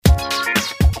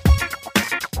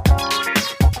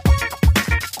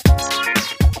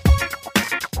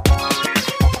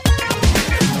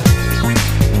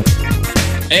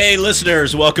Hey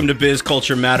listeners, welcome to Biz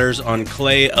Culture Matters on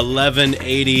Clay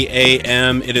 1180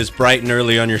 AM. It is bright and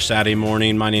early on your Saturday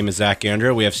morning. My name is Zach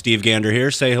Gander. We have Steve Gander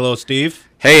here. Say hello, Steve.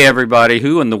 Hey everybody,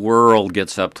 who in the world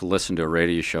gets up to listen to a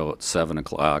radio show at 7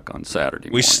 o'clock on Saturday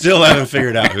morning? We still haven't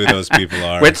figured out who those people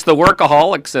are. It's the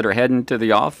workaholics that are heading to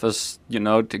the office,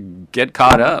 to get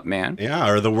caught up, man. Yeah,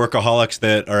 or the workaholics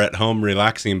that are at home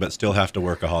relaxing but still have to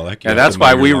workaholic. Yeah, that's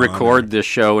why we record this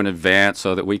show in advance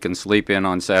so that we can sleep in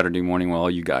on Saturday morning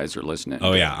while you guys are listening.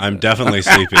 Oh yeah, I'm definitely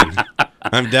sleeping.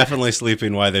 I'm definitely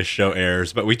sleeping while this show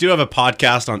airs. But we do have a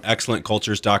podcast on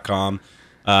excellentcultures.com.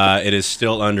 It is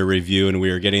still under review, and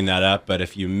we are getting that up. But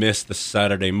if you miss the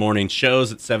Saturday morning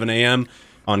shows at 7 a.m.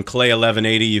 on Clay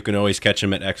 1180, you can always catch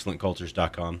them at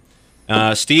excellentcultures.com.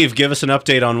 Steve, give us an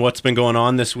update on what's been going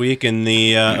on this week in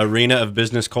the arena of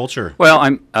business culture. Well,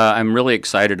 I'm really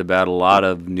excited about a lot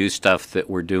of new stuff that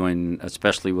we're doing,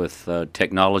 especially with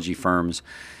technology firms.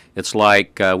 It's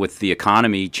like with the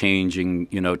economy changing,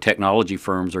 technology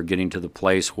firms are getting to the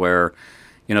place where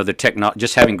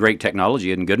just having great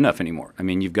technology isn't good enough anymore. I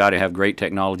mean, you've got to have great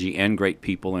technology and great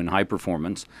people in high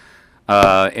performance,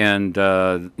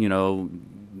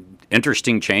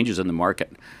 interesting changes in the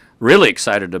market. Really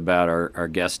excited about our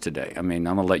guest today. I mean,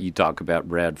 I'm going to let you talk about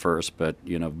Brad first, but,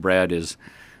 Brad is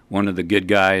one of the good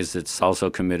guys that's also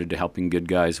committed to helping good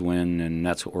guys win, and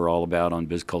that's what we're all about on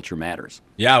Biz Culture Matters.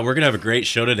 Yeah, we're going to have a great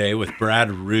show today with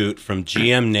Brad Root from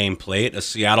GM Nameplate, a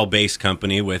Seattle-based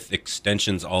company with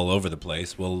extensions all over the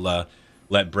place. We'll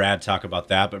let Brad talk about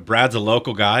that. But Brad's a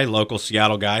local guy, local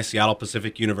Seattle guy, Seattle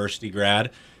Pacific University grad.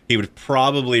 He would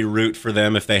probably root for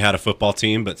them if they had a football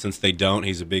team, but since they don't,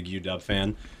 he's a big UW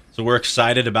fan. So we're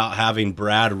excited about having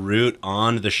Brad Root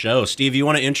on the show. Steve, you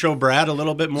want to intro Brad a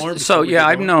little bit more? So yeah,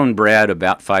 I've known Brad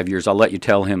about 5 years. I'll let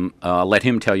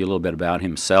him tell you a little bit about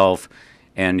himself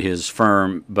and his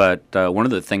firm. But one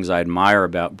of the things I admire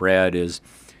about Brad is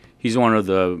he's one of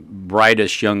the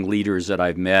brightest young leaders that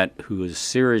I've met who is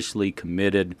seriously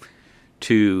committed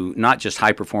to not just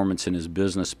high performance in his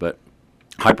business, but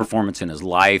high performance in his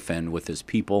life and with his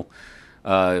people.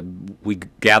 We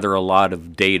gather a lot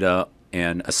of data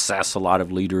and assess a lot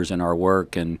of leaders in our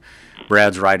work, and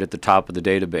Brad's right at the top of the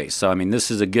database. So, I mean,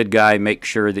 this is a good guy. Make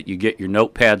sure that you get your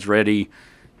notepads ready,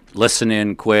 listen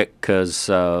in quick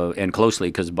and closely,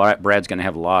 because Brad's going to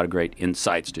have a lot of great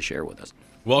insights to share with us.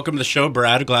 Welcome to the show,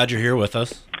 Brad. Glad you're here with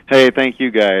us. Hey, thank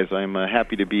you, guys. I'm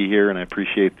happy to be here, and I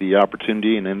appreciate the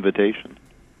opportunity and invitation.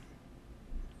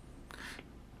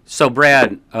 So,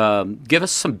 Brad, give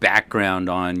us some background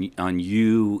on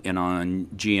you and on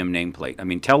GM Nameplate. I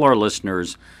mean, tell our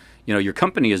listeners, your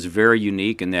company is very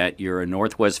unique in that you're a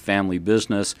Northwest family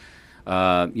business.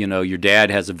 Your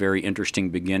dad has a very interesting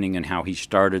beginning in how he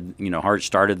started,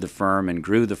 started the firm and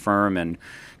grew the firm, and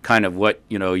kind of what,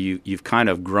 you've kind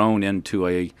of grown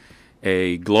into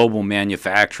a global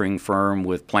manufacturing firm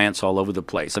with plants all over the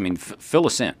place. I mean, fill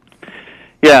us in.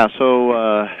 Yeah,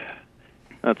 so...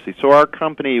 Let's see. So our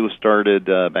company was started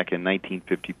back in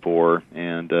 1954,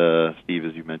 and Steve,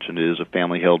 as you mentioned, it is a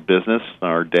family-held business.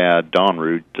 Our dad, Don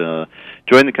Root,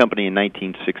 joined the company in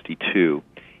 1962,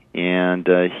 and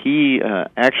he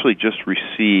actually just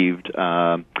received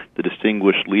the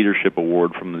Distinguished Leadership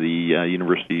Award from the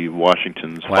University of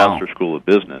Washington's Foster School of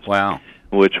Business. Wow.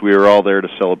 Which we were all there to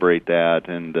celebrate that,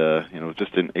 and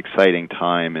just an exciting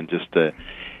time, and just a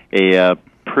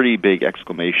pretty big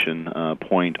exclamation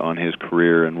point on his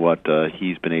career and what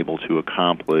he's been able to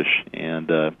accomplish.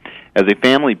 And as a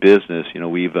family business,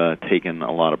 we've taken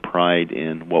a lot of pride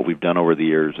in what we've done over the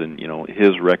years. And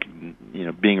his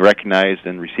being recognized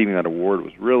and receiving that award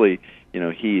was really,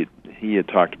 he had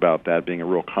talked about that being a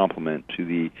real compliment to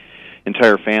the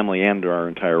entire family and to our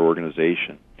entire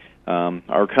organization.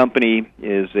 Our company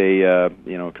is a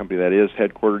company that is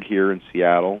headquartered here in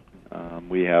Seattle.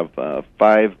 We have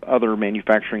 5 other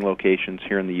manufacturing locations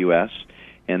here in the U.S.,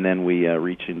 and then we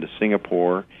reach into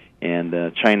Singapore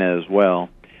and China as well.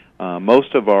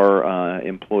 Most of our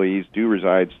employees do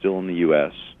reside still in the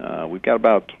U.S. We've got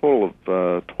about a total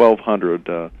of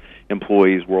 1,200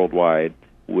 employees worldwide,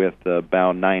 with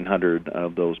about 900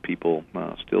 of those people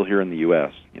still here in the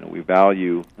U.S. We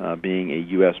value being a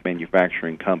U.S.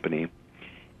 manufacturing company,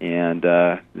 and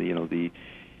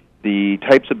the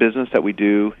types of business that we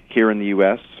do here in the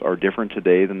U.S. are different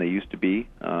today than they used to be.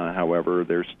 However,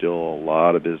 there's still a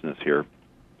lot of business here.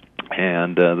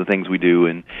 And the things we do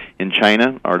in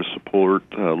China are to support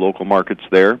local markets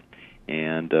there.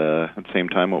 And at the same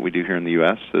time, what we do here in the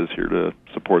U.S. is here to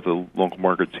support the local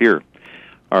markets here.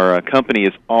 Our company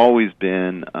has always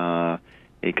been a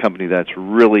company that's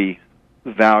really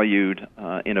valued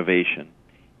innovation.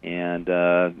 And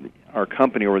our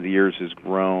company over the years has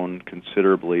grown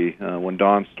considerably. When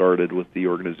Don started with the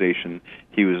organization,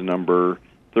 he was number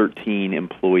 13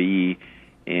 employee,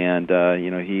 and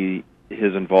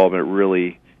his involvement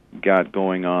really got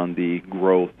going on the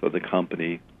growth of the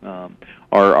company.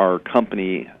 Our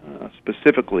company,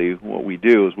 specifically, what we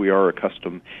do is we are a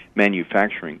custom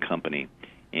manufacturing company,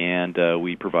 and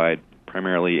we provide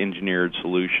primarily engineered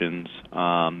solutions,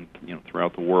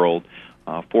 throughout the world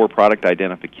for product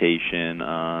identification,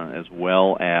 as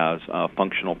well as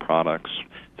functional products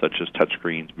such as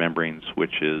touchscreens, membranes,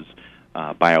 switches,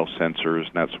 biosensors,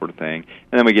 and that sort of thing.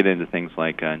 And then we get into things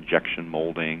like injection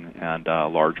molding and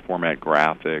large format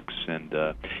graphics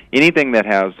and anything that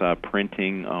has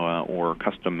printing or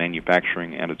custom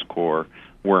manufacturing at its core,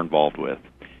 we're involved with.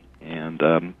 And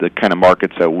the kind of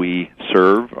markets that we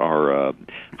serve are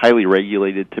highly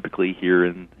regulated, typically here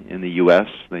in the U.S.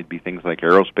 They'd be things like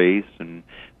aerospace and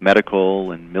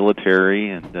medical and military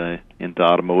and into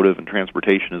automotive and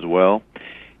transportation as well.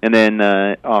 And then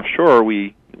offshore,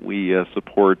 we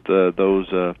support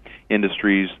those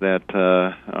industries that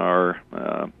are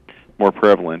more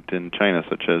prevalent in China,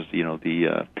 such as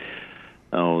the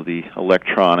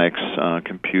electronics,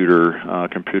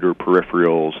 computer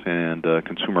peripherals, and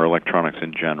consumer electronics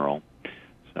in general.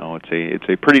 So it's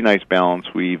a pretty nice balance.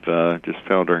 We've just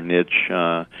found our niche,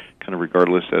 kind of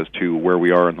regardless as to where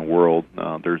we are in the world.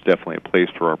 There's definitely a place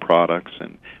for our products,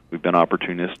 and we've been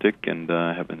opportunistic and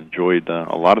have enjoyed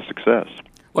a lot of success.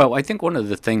 Well, I think one of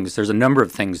the things, there's a number of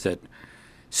things that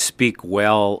speak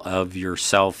well of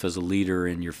yourself as a leader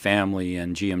and your family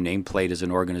and GM Nameplate as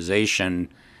an organization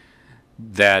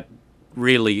that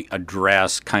really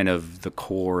address kind of the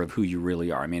core of who you really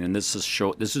are. I mean, and this is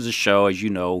a show, as you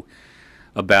know,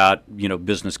 about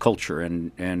business culture,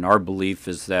 and our belief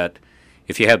is that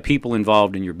if you have people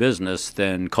involved in your business,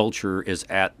 then culture is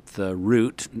at the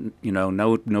root,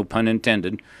 no pun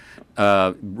intended,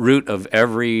 root of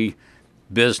every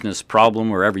business problem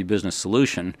or every business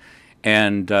solution.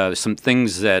 And some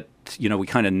things that we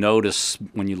kind of notice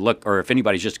when you look, or if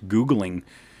anybody's just Googling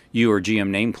you or GM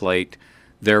Nameplate,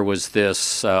 there was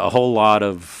this a whole lot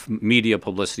of media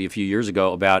publicity a few years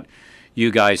ago about you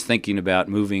guys thinking about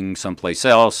moving someplace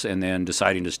else and then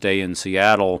deciding to stay in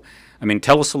Seattle. I mean,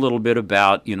 tell us a little bit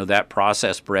about that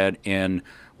process, Brad, and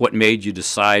what made you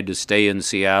decide to stay in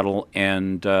Seattle,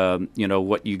 and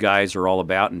what you guys are all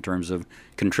about in terms of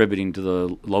contributing to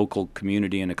the local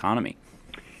community and economy.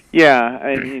 Yeah,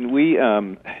 I mean,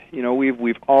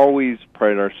 we've always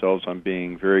prided ourselves on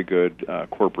being very good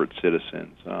corporate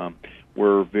citizens.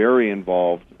 We're very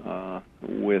involved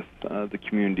with the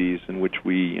communities in which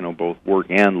we, both work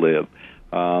and live.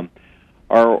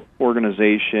 Our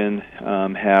organization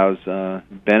has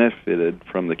benefited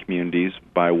from the communities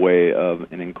by way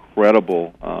of an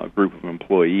incredible group of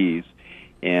employees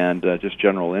and just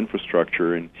general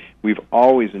infrastructure. And we've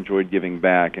always enjoyed giving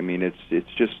back. I mean,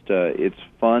 it's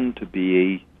fun to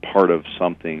be a part of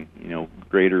something,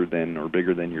 greater than or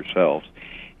bigger than yourselves.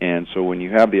 And so when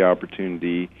you have the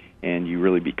opportunity and you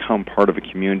really become part of a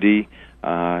community,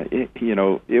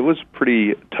 it was a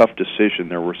pretty tough decision.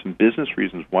 There were some business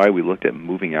reasons why we looked at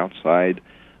moving outside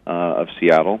of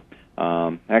Seattle.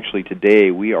 Actually, today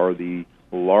we are the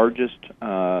largest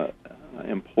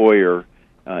employer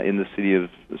in the city of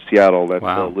Seattle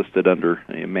that's listed under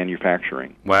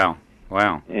manufacturing. Wow.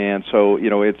 And so,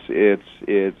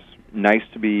 it's nice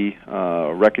to be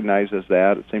recognized as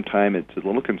that. At the same time, it's a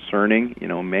little concerning.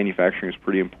 Manufacturing is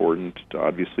pretty important,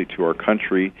 obviously, to our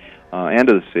country and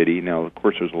to the city. Now, of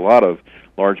course, there's a lot of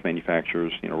large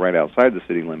manufacturers, right outside the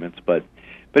city limits. But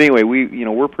anyway,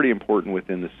 we're pretty important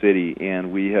within the city,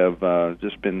 and we have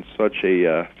just been such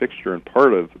a fixture and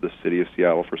part of the city of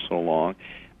Seattle for so long.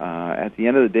 At the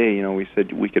end of the day, we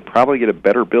said we could probably get a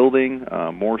better building,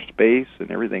 more space,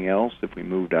 and everything else if we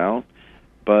moved out.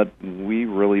 But we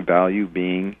really value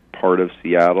being part of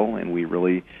Seattle, and we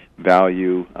really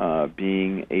value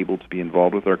being able to be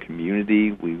involved with our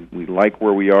community. We like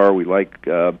where we are. We like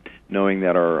knowing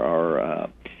that our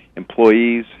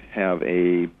employees have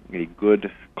a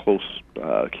good, close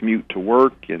commute to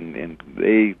work, and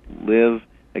they live,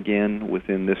 again,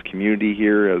 within this community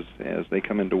here as they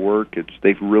come into work.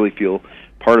 They really feel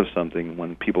part of something.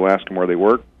 When people ask them where they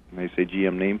work, and they say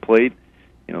GM Nameplate,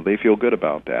 they feel good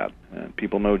about that. And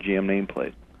people know GM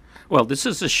Nameplate. Well, this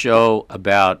is a show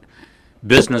about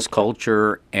business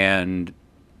culture and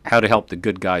how to help the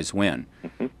good guys win.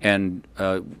 Mm-hmm. And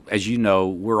as you know,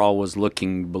 we're always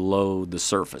looking below the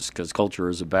surface because culture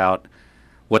is about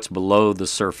what's below the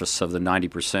surface of the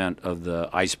 90% of the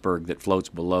iceberg that floats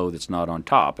below that's not on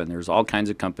top. And there's all kinds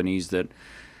of companies that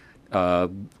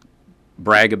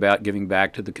brag about giving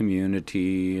back to the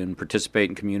community and participate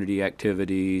in community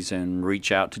activities and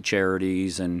reach out to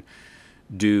charities and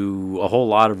do a whole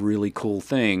lot of really cool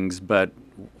things. But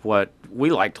what we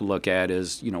like to look at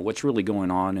is, what's really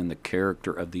going on in the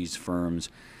character of these firms,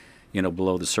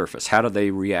 below the surface. How do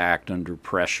they react under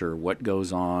pressure? What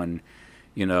goes on,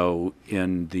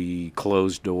 in the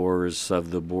closed doors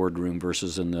of the boardroom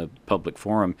versus in the public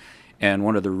forum? And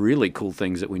one of the really cool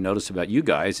things that we notice about you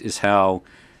guys is how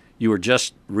you were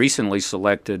just recently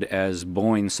selected as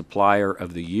Boeing Supplier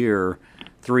of the Year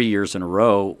 3 years in a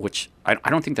row, which I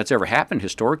don't think that's ever happened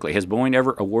historically. Has Boeing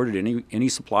ever awarded any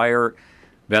supplier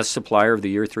Best Supplier of the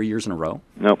Year 3 years in a row?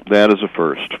 No, that is a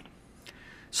first.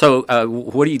 So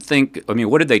what do you think? I mean,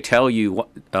 what did they tell you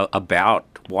about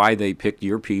why they picked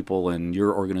your people and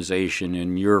your organization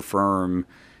and your firm,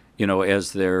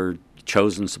 as their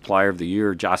chosen Supplier of the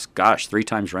Year? Gosh, 3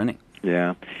 times running.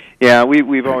 Yeah.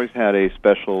 We've always had a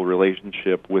special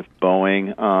relationship with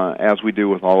Boeing, as we do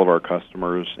with all of our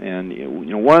customers.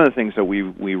 And one of the things that we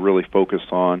really focus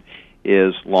on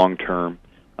is long term.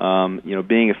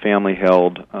 Being a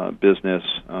family-held business,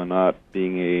 not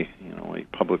being a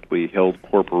publicly held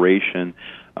corporation,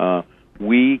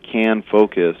 we can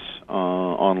focus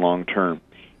on long term,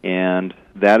 and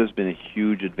that has been a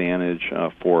huge advantage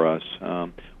for us.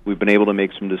 We've been able to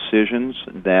make some decisions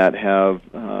that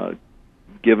have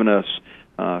given us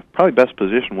probably best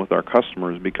position with our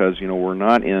customers, because we're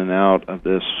not in and out of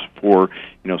this for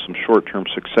some short-term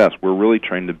success. We're really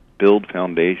trying to build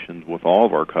foundations with all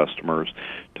of our customers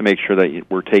to make sure that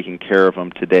we're taking care of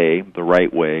them today the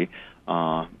right way,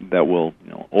 that will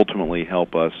ultimately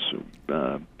help us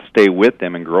stay with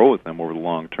them and grow with them over the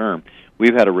long term.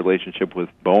 We've had a relationship with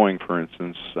Boeing, for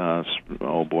instance,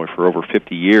 for over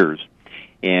 50 years.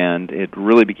 And it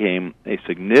really became a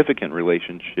significant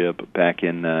relationship back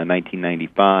in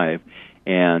 1995,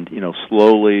 and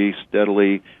slowly,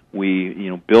 steadily, we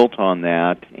built on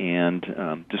that,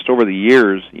 and just over the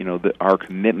years, our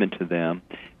commitment to them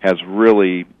has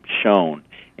really shown.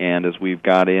 And as we've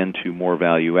got into more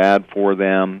value add for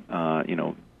them,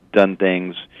 done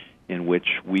things in which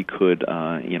we could,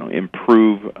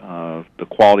 improve the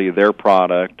quality of their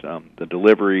product, the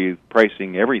delivery,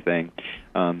 pricing, everything.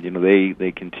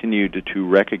 They continued to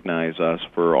recognize us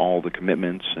for all the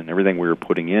commitments and everything we were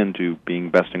putting into being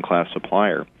best-in-class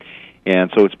supplier.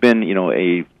 And so it's been,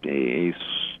 a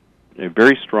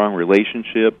very strong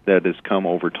relationship that has come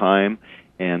over time,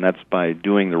 and that's by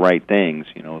doing the right things.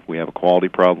 If we have a quality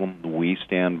problem, we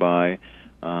stand by,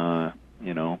 and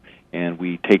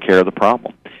we take care of the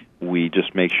problem. We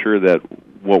just make sure that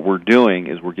what we're doing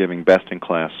is we're giving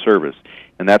best-in-class service.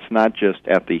 And that's not just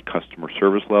at the customer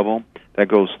service level. That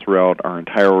goes throughout our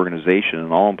entire organization,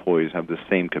 and all employees have the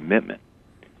same commitment.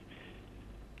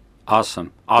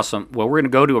 Awesome. Well, we're going to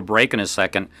go to a break in a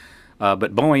second,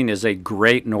 but Boeing is a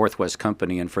great Northwest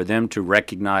company, and for them to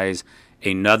recognize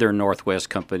another Northwest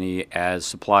company as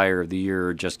Supplier of the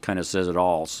Year just kind of says it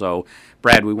all. So,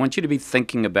 Brad, we want you to be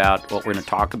thinking about what we're going to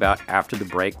talk about after the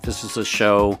break. This is a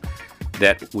show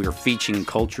that we're featuring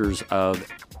cultures of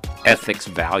ethics,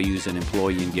 values, and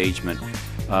employee engagement.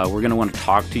 We're going to want to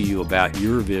talk to you about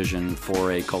your vision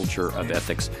for a culture of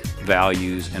ethics,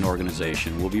 values, and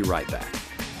organization. We'll be right back.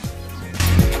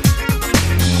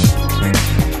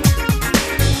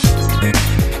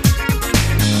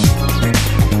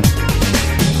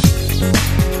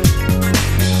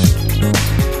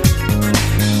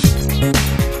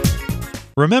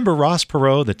 Remember Ross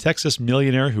Perot, the Texas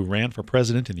millionaire who ran for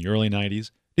president in the early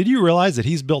 90s? Did you realize that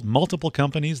he's built multiple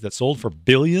companies that sold for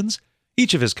billions?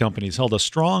 Each of his companies held a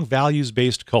strong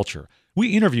values-based culture.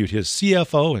 We interviewed his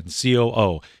CFO and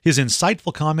COO. His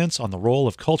insightful comments on the role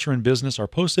of culture in business are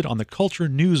posted on the Culture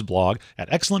News blog at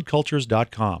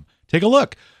excellentcultures.com. Take a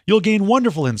look. You'll gain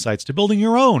wonderful insights to building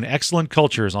your own excellent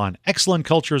cultures on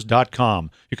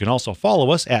excellentcultures.com. You can also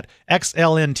follow us at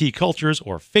XLNT Cultures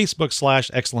or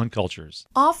Facebook/Excellent Cultures.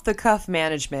 Off-the-cuff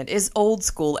management is old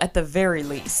school at the very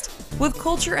least. With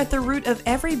culture at the root of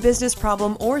every business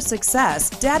problem or success,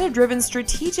 data-driven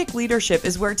strategic leadership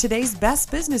is where today's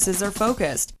best businesses are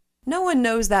focused. No one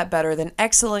knows that better than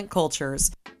Excellent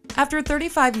Cultures. After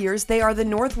 35 years, they are the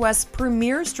Northwest's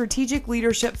premier strategic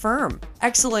leadership firm.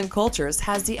 Excellent Cultures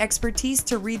has the expertise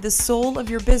to read the soul of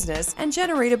your business and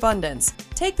generate abundance.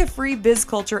 Take the free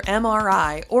BizCulture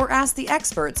MRI or ask the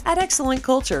experts at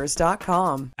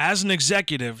excellentcultures.com. As an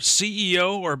executive,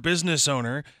 CEO, or business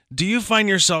owner, do you find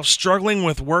yourself struggling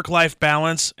with work-life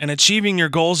balance and achieving your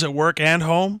goals at work and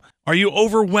home? Are you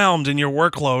overwhelmed in your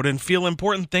workload and feel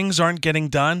important things aren't getting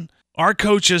done? Our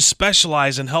coaches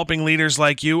specialize in helping leaders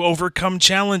like you overcome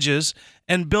challenges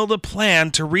and build a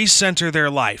plan to recenter their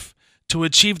life. to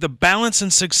achieve the balance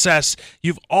and success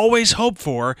you've always hoped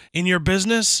for in your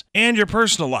business and your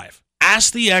personal life.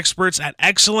 Ask the experts at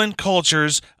Excellent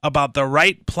Cultures about the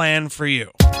right plan for you.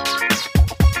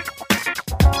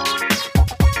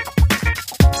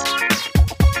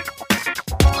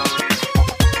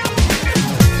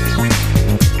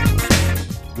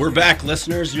 We're back,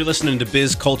 listeners. You're listening to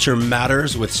Biz Culture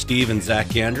Matters with Steve and Zach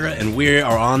Gandra, and we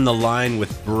are on the line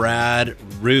with Brad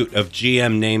Root of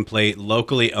GM Nameplate,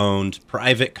 locally owned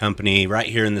private company right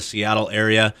here in the Seattle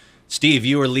area. Steve,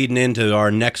 you were leading into our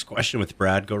next question with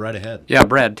Brad. Go right ahead. Yeah,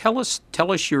 Brad, tell us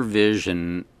your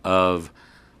vision of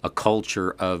a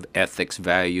culture of ethics,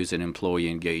 values, and employee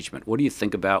engagement. What do you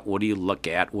think about? What do you look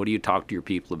at? What do you talk to your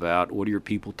people about? What do your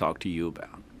people talk to you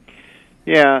about?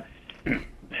 Yeah.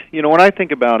 You know, when I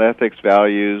think about ethics,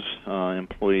 values,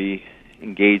 employee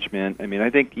engagement, I mean, I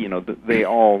think, you know, they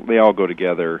all go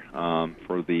together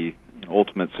for the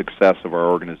ultimate success of our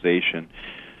organization.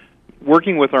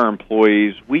 Working with our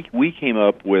employees, we came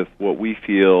up with what we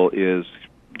feel is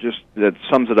just that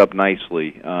sums it up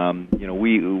nicely. You know,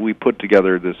 we put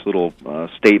together this little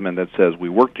statement that says we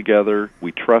work together,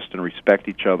 we trust and respect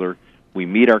each other, we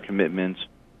meet our commitments,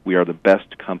 we are the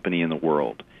best company in the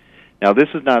world. Now, this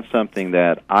is not something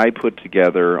that I put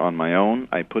together on my own.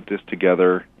 I put this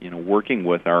together, you know, working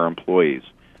with our employees.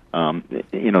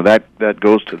 You know, that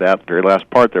goes to that very last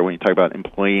part there when you talk about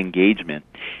employee engagement.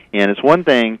 And it's one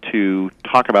thing to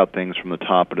talk about things from the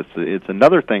top, but it's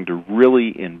another thing to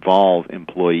really involve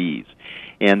employees.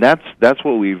 And that's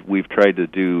what we've tried to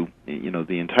do, you know,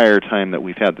 the entire time that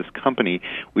we've had this company.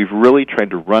 We've really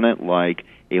tried to run it like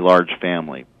a large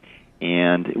family.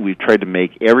 And we've tried to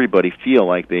make everybody feel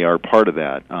like they are part of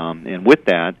that. And with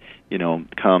that, you know,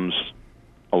 comes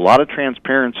a lot of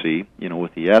transparency, you know,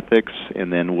 with the ethics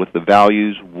and then with the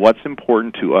values, what's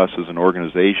important to us as an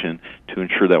organization to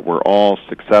ensure that we're all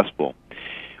successful.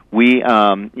 We, you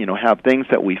know, have things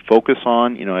that we focus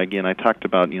on. You know, again, I talked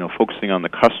about, you know, focusing on the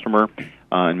customer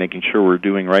and making sure we're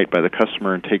doing right by the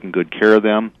customer and taking good care of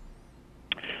them.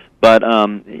 But,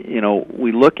 you know,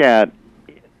 we look at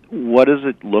what does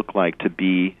it look like to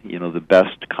be, you know, the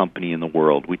best company in the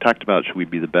world? We talked about should we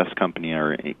be the best company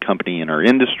in our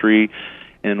industry,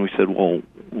 and we said, well,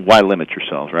 why limit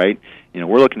yourselves, right? You know,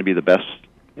 we're looking to be the best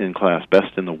in class,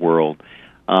 best in the world.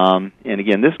 And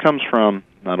again, this comes from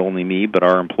not only me but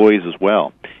our employees as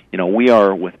well. You know, we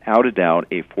are without a doubt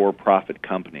a for-profit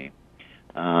company,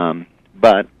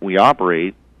 but we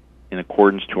operate in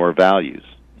accordance to our values.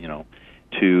 You know,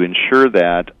 to ensure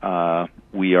that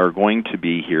we are going to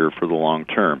be here for the long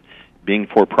term. Being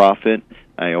for-profit,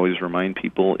 I always remind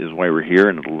people, is why we're here,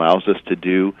 and it allows us to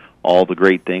do all the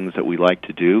great things that we like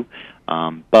to do.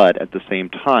 But at the same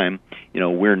time, you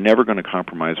know, we're never going to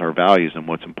compromise our values and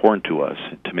what's important to us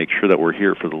to make sure that we're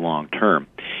here for the long term.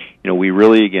 You know, we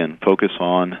really, again, focus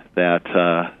on that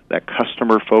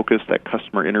customer focus, that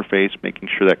customer interface, making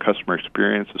sure that customer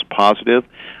experience is positive.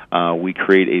 We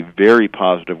create a very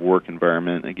positive work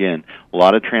environment. Again, a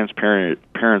lot of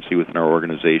transparency within our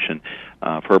organization.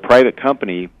 For a private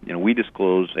company, you know, we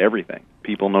disclose everything.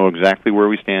 People know exactly where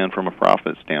we stand from a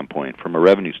profit standpoint, from a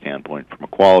revenue standpoint, from a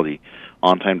quality,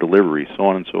 on-time delivery, so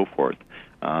on and so forth.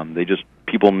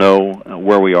 People know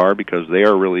where we are because they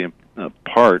are really a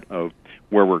part of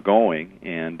where we're going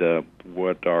and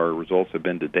what our results have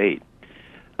been to date.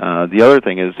 The other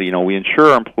thing is, you know, we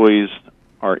ensure our employees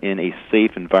are in a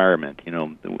safe environment. You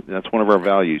know, that's one of our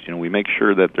values. You know, we make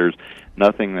sure that there's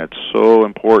nothing that's so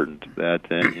important that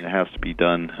it has to be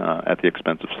done at the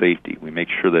expense of safety. We make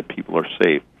sure that people are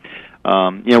safe.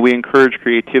 You know, we encourage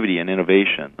creativity and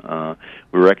innovation.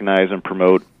 We recognize and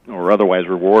promote or otherwise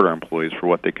reward our employees for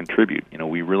what they contribute. You know,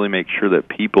 we really make sure that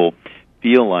people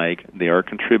feel like they are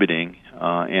contributing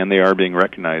and they are being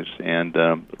recognized and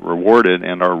rewarded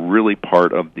and are really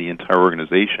part of the entire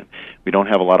organization. We don't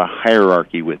have a lot of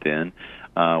hierarchy within.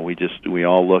 We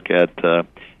all look at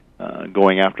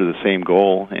going after the same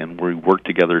goal, and we work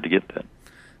together to get that.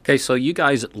 Okay, so you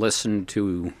guys that listen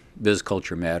to Biz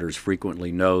Culture Matters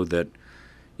frequently know that,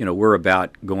 you know, we're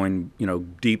about going, you know,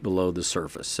 deep below the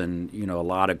surface. And, you know, a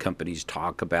lot of companies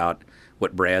talk about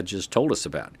what Brad just told us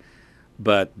about.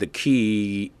 But the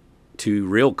key to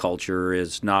real culture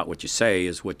is not what you say,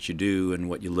 is what you do and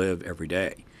what you live every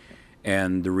day.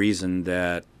 And the reason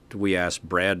that we asked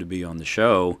Brad to be on the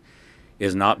show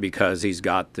is not because he's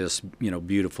got this, you know,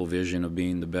 beautiful vision of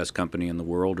being the best company in the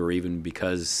world, or even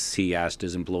because he asked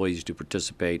his employees to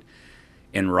participate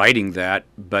in writing that,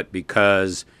 but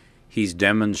because he's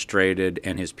demonstrated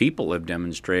and his people have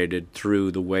demonstrated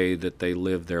through the way that they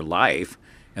live their life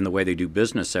and the way they do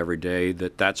business every day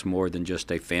that that's more than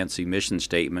just a fancy mission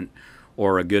statement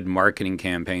or a good marketing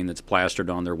campaign that's plastered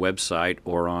on their website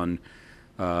or on,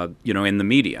 in the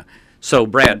media. So,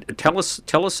 Brad, tell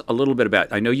us a little bit about.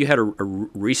 I know you had a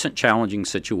recent challenging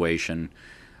situation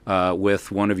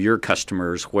with one of your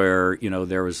customers where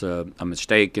there was a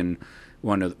mistake in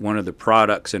one of the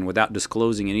products, and without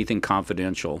disclosing anything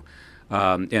confidential.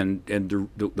 And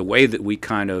the way that we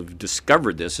kind of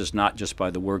discovered this is not just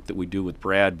by the work that we do with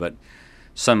Brad, but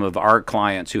some of our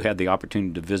clients who had the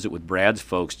opportunity to visit with Brad's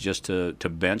folks just to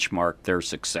benchmark their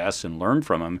success and learn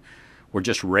from them were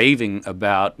just raving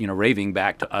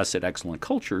back to us at Excellent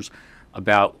Cultures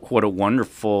about what a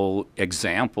wonderful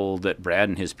example that Brad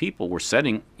and his people were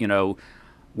setting,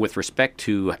 with respect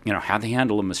to, how they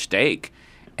handle a mistake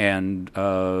and,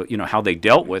 how they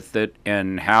dealt with it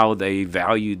and how they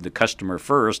valued the customer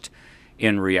first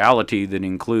in reality that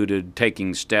included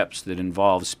taking steps that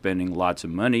involved spending lots of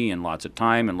money and lots of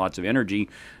time and lots of energy,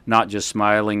 not just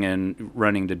smiling and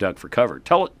running to duck for cover.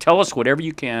 Tell us whatever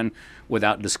you can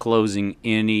without disclosing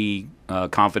any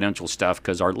confidential stuff,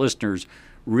 because our listeners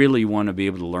really want to be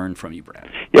able to learn from you, Brad.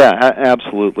 Yeah,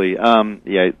 absolutely.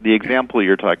 The example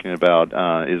you're talking about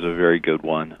is a very good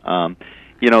one.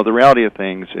 The reality of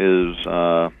things is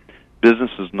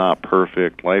business is not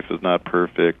perfect, life is not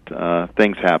perfect,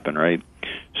 things happen, right?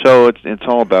 So it's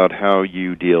all about how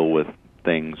you deal with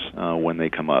things when they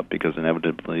come up, because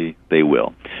inevitably they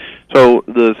will. So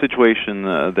the situation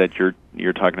that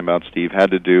you're talking about, Steve, had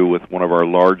to do with one of our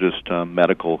largest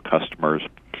medical customers.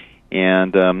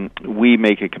 And we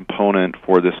make a component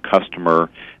for this customer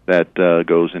that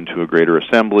goes into a greater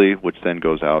assembly, which then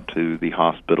goes out to the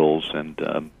hospitals and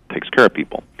takes care of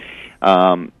people.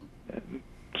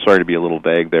 Sorry to be a little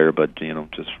vague there, but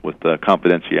just with the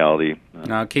confidentiality.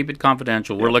 No, keep it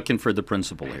confidential. We're looking for the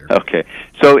principal here. Okay.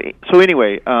 So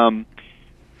anyway,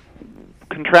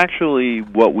 contractually,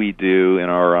 what we do in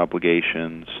our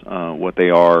obligations, what they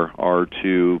are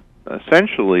to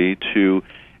essentially to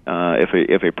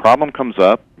if a problem comes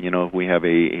up, if we have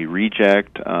a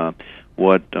reject,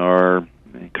 what our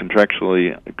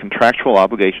contractual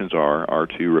obligations are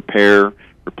to repair,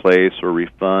 replace, or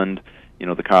refund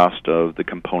the cost of the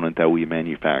component that we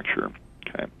manufacture.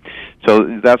 Okay,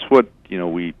 so that's what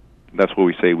we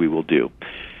say we will do.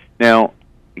 Now,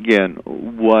 again,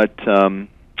 what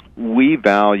we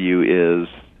value is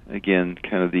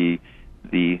kind of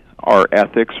our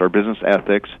ethics, our business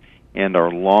ethics, and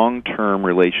our long-term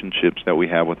relationships that we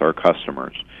have with our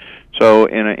customers. So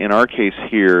in our case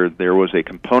here, there was a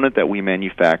component that we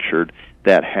manufactured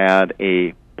that had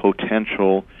a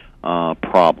potential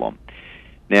problem.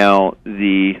 Now,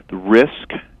 the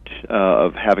risk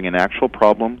of having an actual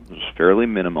problem was fairly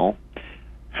minimal.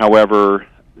 However,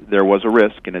 there was a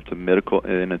risk, and it's a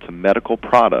medical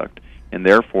product, and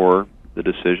therefore the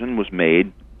decision was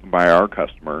made by our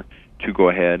customer to go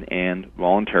ahead and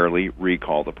voluntarily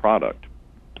recall the product.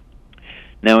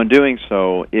 Now, in doing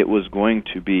so, it was going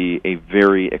to be a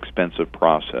very expensive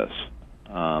process.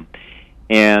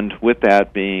 And with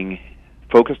that, being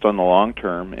focused on the long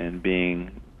term and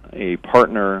being a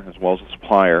partner as well as a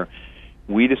supplier,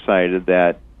 we decided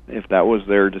that if that was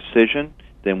their decision,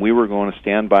 then we were going to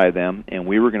stand by them, and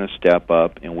we were going to step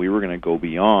up, and we were going to go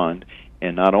beyond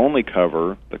and not only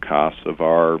cover the costs of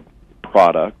our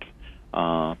product,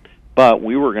 but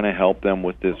we were going to help them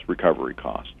with this recovery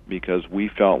cost, because we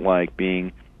felt like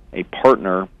being a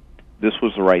partner, this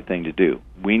was the right thing to do.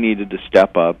 We needed to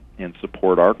step up and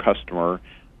support our customer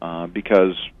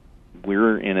because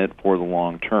we're in it for the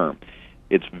long term.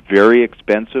 It's very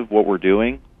expensive what we're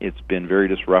doing. It's been very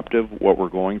disruptive what we're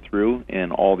going through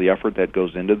and all the effort that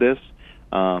goes into this.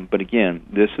 But again,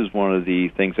 this is one of the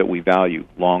things that we value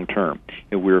long term.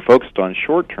 If we were focused on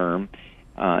short term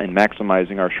and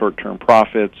maximizing our short term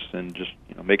profits and just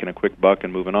making a quick buck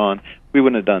and moving on, we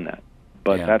wouldn't have done that.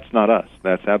 But that's not us.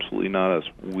 That's absolutely not us.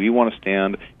 We want to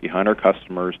stand behind our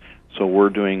customers, so we're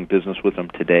doing business with them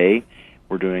today.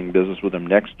 We're doing business with them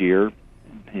next year,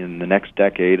 in the next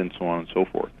decade, and so on and so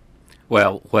forth.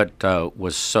 Well, what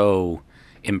was so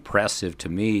impressive to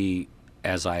me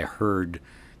as I heard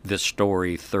this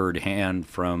story third hand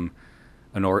from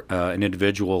an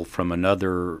individual from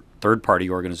another third-party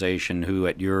organization who,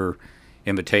 at your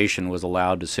invitation, was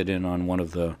allowed to sit in on one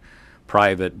of the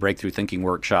private breakthrough thinking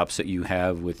workshops that you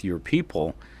have with your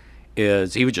people,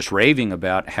 is he was just raving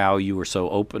about how you were so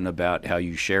open about how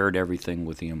you shared everything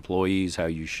with the employees, how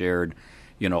you shared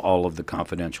all of the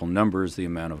confidential numbers, the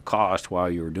amount of cost while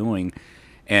you were doing,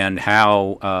 and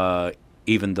how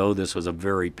even though this was a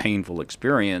very painful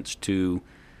experience to,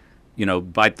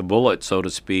 bite the bullet, so to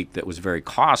speak, that was very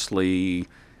costly,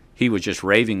 he was just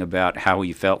raving about how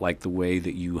he felt like the way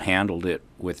that you handled it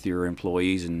with your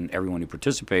employees and everyone who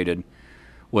participated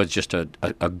was just a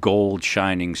gold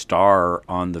shining star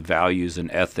on the values and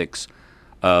ethics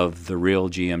of the real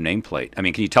GM nameplate. I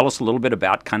mean, can you tell us a little bit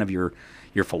about kind of your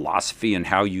philosophy and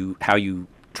how you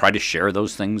try to share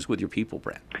those things with your people,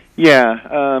 Brad?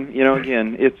 Yeah,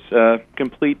 again, it's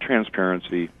complete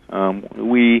transparency.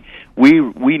 We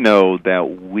know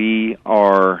that we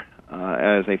are,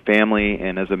 as a family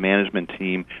and as a management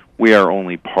team, we are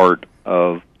only part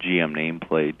of GM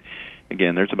nameplate.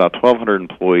 Again, there's about 1,200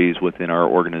 employees within our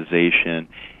organization,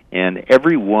 and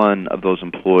every one of those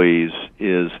employees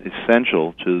is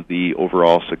essential to the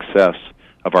overall success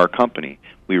of our company.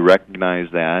 We recognize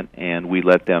that, and we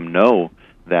let them know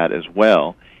that as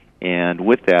well. And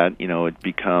with that, it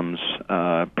becomes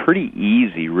pretty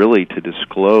easy, really, to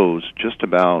disclose just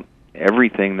about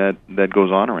everything that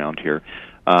goes on around here.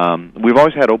 We've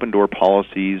always had open door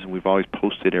policies, and we've always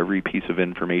posted every piece of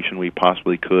information we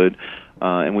possibly could.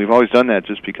 And we've always done that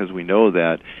just because we know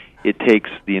that it takes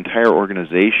the entire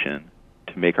organization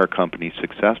to make our company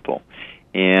successful.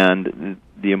 And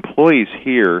the employees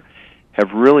here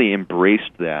have really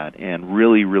embraced that and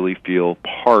really, really feel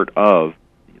part of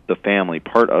the family,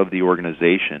 part of the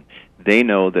organization. They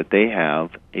know that they have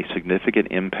a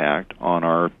significant impact on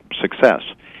our success,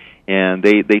 and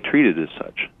they treat it as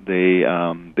such. They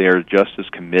are just as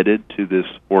committed to this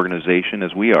organization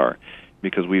as we are,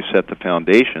 because we've set the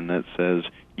foundation that says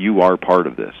you are part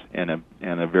of this and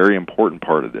a very important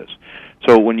part of this.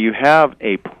 So when you have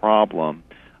a problem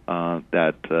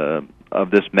that of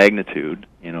this magnitude,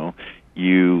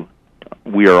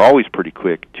 we are always pretty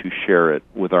quick to share it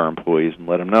with our employees and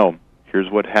let them know,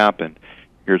 here's what happened,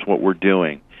 here's what we're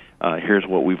doing, here's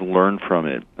what we've learned from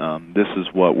it, this is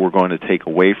what we're going to take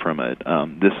away from it,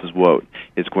 this is what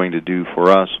it's going to do for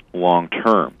us long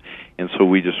term. And so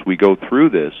we go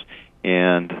through this,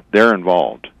 and they're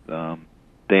involved.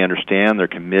 They understand, they're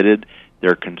committed,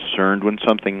 they're concerned when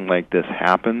something like this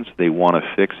happens. They want to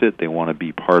fix it. They want to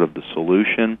be part of the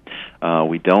solution.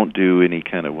 We don't do any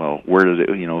kind of, where did it,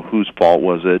 whose fault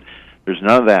was it? There's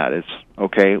none of that. It's,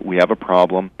 okay, we have a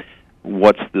problem.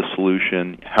 What's the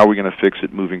solution? How are we going to fix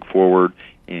it moving forward?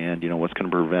 And, what's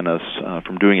going to prevent us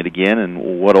from doing it again,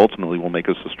 and what ultimately will make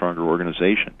us a stronger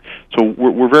organization. So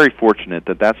we're very fortunate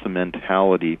that that's the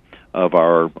mentality of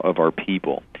our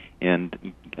people.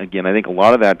 And again, I think a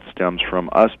lot of that stems from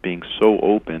us being so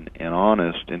open and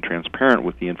honest and transparent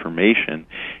with the information,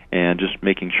 and just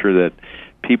making sure that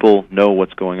people know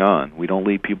what's going on. We don't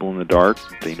leave people in the dark.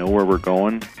 They know where we're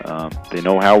going, they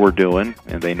know how we're doing,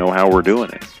 and they know how we're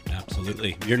doing it.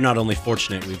 Absolutely. You're not only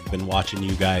fortunate, we've been watching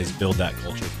you guys build that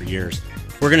culture for years.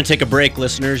 We're going to take a break,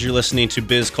 listeners. You're listening to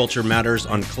Biz Culture Matters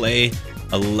on Clay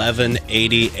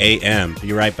 1180 AM.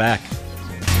 Be right back.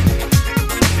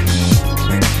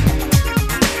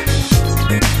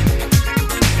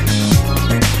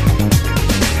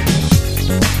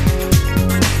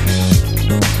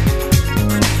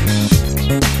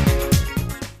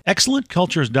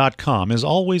 ExcellentCultures.com is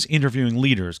always interviewing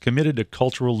leaders committed to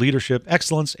cultural leadership,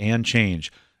 excellence, and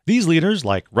change. These leaders,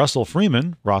 like Russell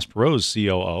Freeman, Ross Perot's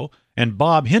COO, and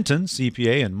Bob Hinton,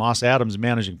 CPA and Moss Adams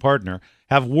managing partner,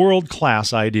 have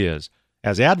world-class ideas.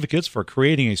 As advocates for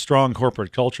creating a strong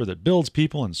corporate culture that builds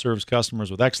people and serves customers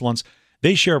with excellence,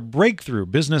 they share breakthrough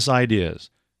business ideas.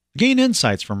 Gain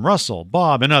insights from Russell,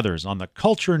 Bob, and others on the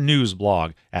Culture News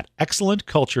blog at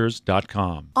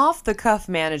ExcellentCultures.com. Off-the-cuff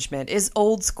management is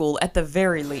old school at the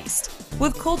very least.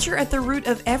 With culture at the root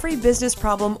of every business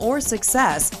problem or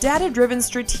success, data-driven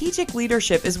strategic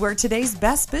leadership is where today's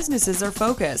best businesses are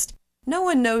focused. No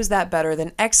one knows that better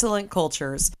than Excellent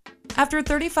Cultures. After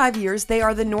 35 years, they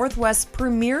are the Northwest's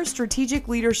premier strategic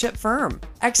leadership firm.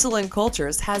 Excellent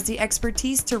Cultures has the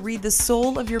expertise to read the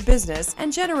soul of your business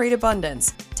and generate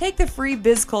abundance. Take the free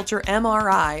Biz Culture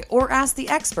MRI or ask the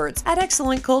experts at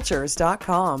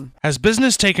ExcellentCultures.com. Has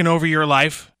business taken over your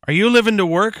life? Are you living to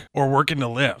work or working to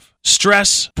live?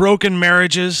 Stress, broken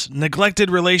marriages,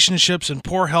 neglected relationships, and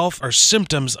poor health are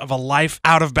symptoms of a life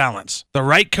out of balance. The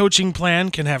right coaching plan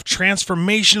can have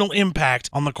transformational impact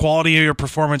on the quality of your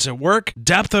performance at work,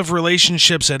 depth of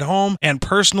relationships at home, and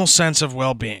personal sense of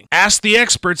well-being. Ask the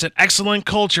experts at Excellent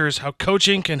Cultures how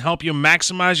coaching can help you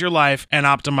maximize your life and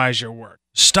optimize your work.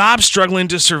 Stop struggling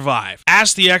to survive.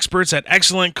 Ask the experts at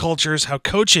Excellent Cultures how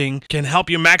coaching can help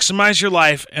you maximize your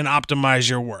life and optimize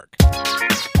your work.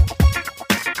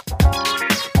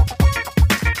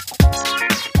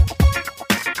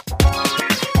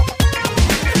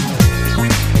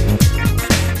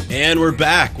 And we're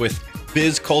back with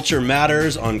Biz Culture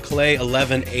Matters on Clay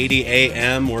 1180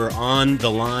 AM. We're on the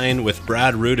line with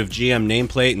Brad Root of GM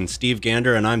Nameplate and Steve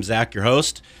Gander, and I'm Zach, your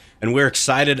host. And we're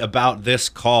excited about this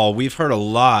call. We've heard a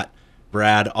lot,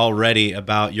 Brad, already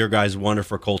about your guys'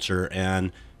 wonderful culture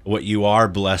and what you are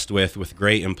blessed with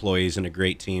great employees and a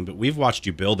great team. But we've watched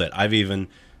you build it. I've even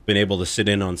been able to sit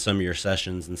in on some of your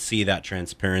sessions and see that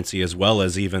transparency, as well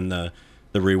as even the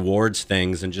rewards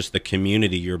things and just the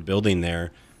community you're building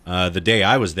there. The day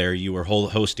I was there, you were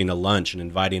hosting a lunch and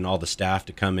inviting all the staff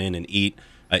to come in and eat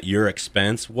at your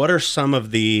expense. What are some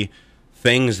of the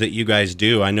things that you guys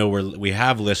do? I know we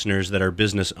have listeners that are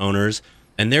business owners,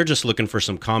 and they're just looking for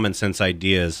some common sense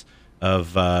ideas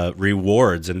of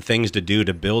rewards and things to do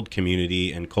to build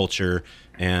community and culture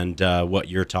and what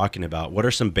you're talking about. What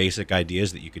are some basic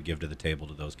ideas that you could give to the table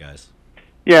to those guys?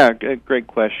 Yeah, great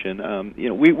question.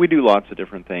 We do lots of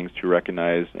different things to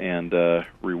recognize and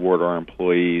reward our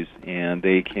employees, and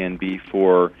they can be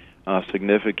for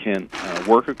significant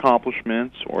work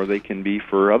accomplishments, or they can be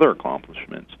for other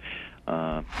accomplishments.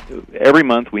 Every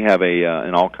month we have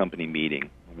an all-company meeting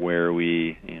where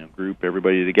we group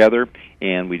everybody together,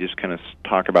 and we just kind of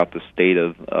talk about the state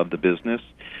of the business.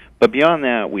 But beyond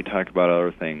that, we talk about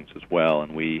other things as well,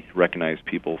 and we recognize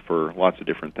people for lots of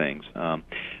different things.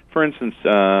 For instance,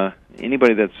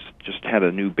 anybody that's just had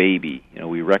a new baby,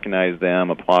 we recognize them,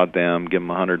 applaud them, give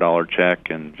them a $100 check,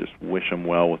 and just wish them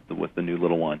well with the new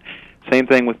little one. Same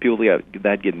thing with people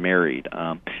that get married.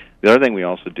 The other thing we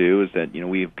also do is that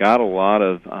we've got a lot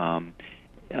of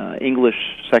English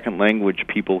second language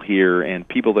people here, and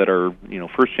people that are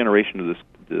first generation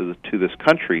to this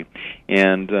country,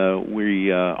 and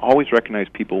we always recognize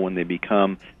people when they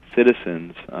become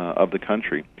citizens of the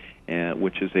country.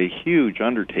 Which is a huge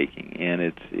undertaking, and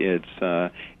it's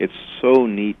so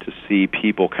neat to see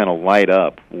people kind of light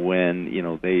up when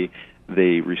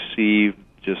they receive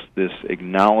just this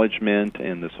acknowledgement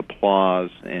and this applause,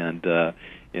 and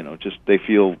just they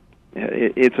feel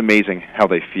it's amazing how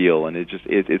they feel, and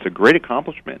it's a great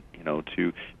accomplishment.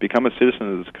 To become a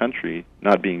citizen of this country,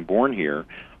 not being born here,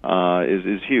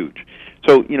 is huge.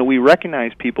 So we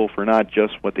recognize people for not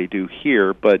just what they do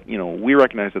here, but we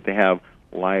recognize that they have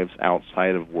lives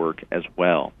outside of work as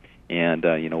well, and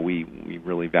we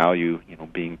really value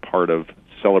being part of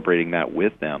celebrating that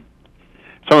with them.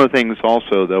 Some of the things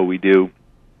also, though, we do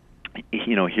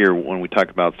here when we talk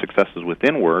about successes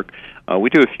within work, we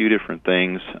do a few different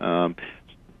things.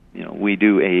 We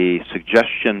do a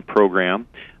suggestion program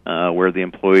where the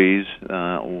employees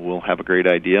will have a great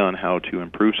idea on how to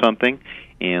improve something,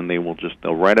 and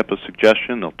they'll write up a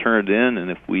suggestion, they'll turn it in, and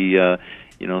if we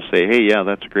say, hey, yeah,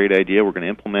 that's a great idea, we're going to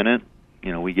implement it,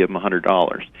 we give them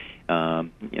 $100.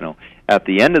 At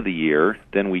the end of the year,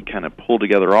 then we kind of pull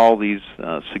together all these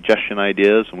suggestion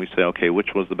ideas, and we say, okay,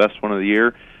 which was the best one of the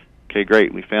year? Okay,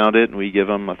 great, we found it, and we give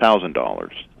them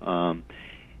 $1,000.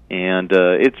 And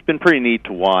it's been pretty neat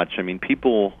to watch. I mean,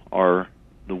 people are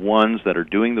the ones that are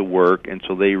doing the work, and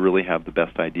so they really have the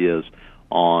best ideas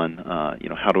on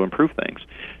how to improve things.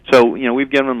 So we've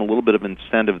given them a little bit of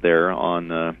incentive there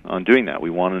on doing that. We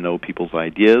want to know people's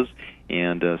ideas,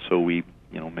 and so we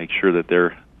make sure that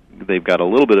they've got a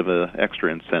little bit of an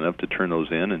extra incentive to turn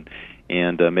those in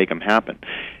and make them happen.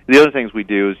 The other things we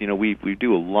do is we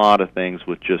do a lot of things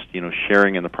with just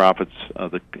sharing in the profits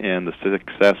and the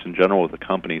success in general of the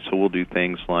company. So we'll do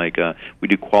things like we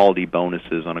do quality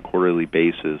bonuses on a quarterly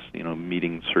basis.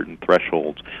 Meeting certain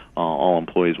thresholds, all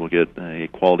employees will get a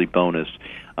quality bonus.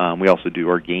 We also do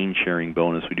our gain sharing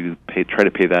bonus. We do try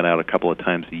to pay that out a couple of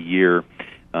times a year.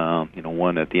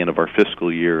 One at the end of our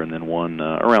fiscal year, and then one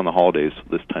around the holidays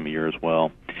this time of year as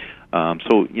well.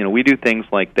 So we do things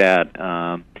like that,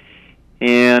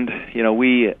 and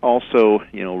we also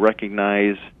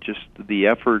recognize just the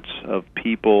efforts of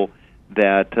people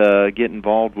that get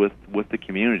involved with the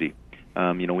community.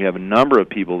 We have a number of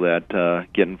people that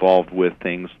get involved with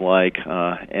things like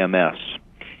MS.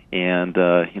 And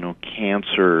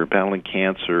cancer, battling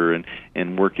cancer,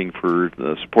 and working for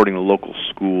supporting the local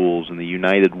schools and the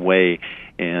United Way,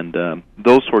 and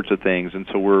those sorts of things. And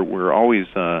so we're always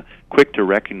quick to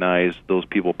recognize those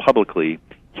people publicly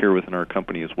here within our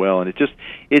company as well. And it just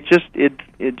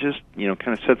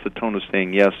kind of sets the tone of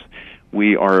saying, yes,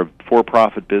 we are a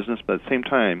for-profit business, but at the same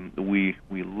time, we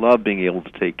love being able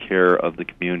to take care of the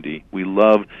community. We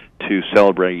love to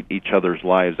celebrate each other's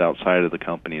lives outside of the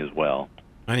company as well.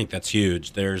 I think that's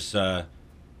huge. There's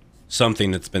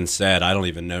something that's been said. I don't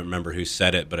even remember who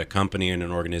said it, but a company and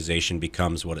an organization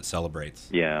becomes what it celebrates.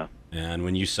 Yeah. And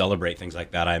when you celebrate things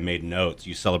like that, I made notes.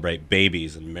 You celebrate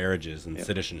babies and marriages and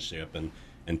citizenship and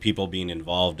people being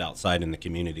involved outside in the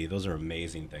community. Those are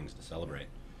amazing things to celebrate.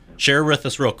 Share with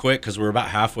us real quick, because we're about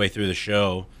halfway through the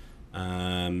show.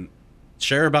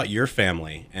 Share about your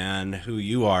family and who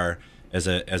you are as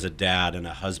a dad and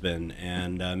a husband,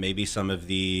 and maybe some of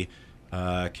the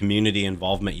community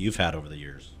involvement you've had over the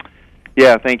years.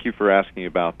 Yeah, thank you for asking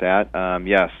about that.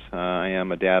 Yes, I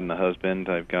am a dad and a husband.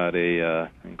 I've got a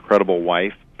incredible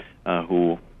wife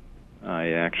who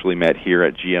I actually met here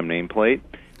at GM Nameplate.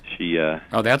 She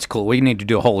Oh, that's cool. We need to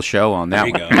do a whole show on that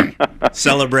There one. you go.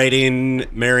 Celebrating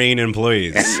marrying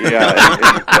employees.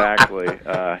 yeah, exactly.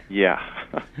 Yeah.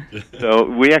 So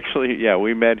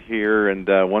we met here, and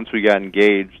once we got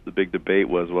engaged, the big debate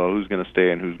was, well, who's going to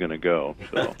stay and who's going to go?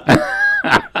 So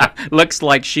Looks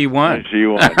like she won. she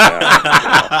won.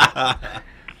 Yeah.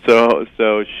 So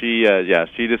she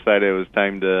decided it was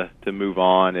time to move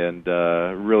on, and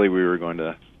really we were going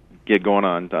to get going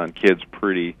on kids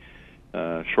pretty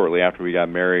shortly after we got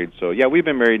married. So yeah, we've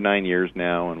been married 9 years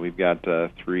now, and we've got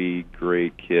 3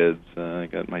 great kids. I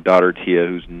got my daughter Tia,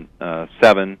 who's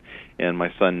 7, and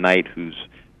my son Knight, who's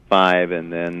 5,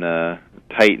 and then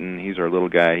Titan. He's our little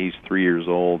guy. He's 3 years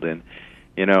old, and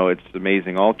you know, it's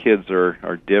amazing. All kids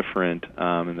are different,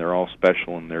 and they're all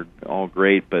special, and they're all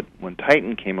great. But when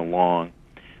Titan came along,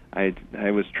 I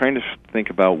was trying to think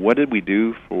about what did we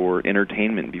do for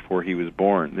entertainment before he was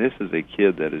born. This is a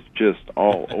kid that is just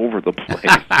all over the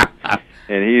place,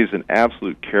 and he's an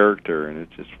absolute character. And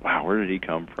it's just, wow, where did he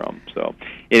come from? So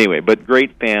anyway, but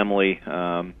great family.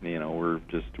 You know,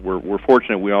 we're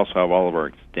fortunate. We also have all of our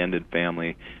extended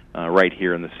family right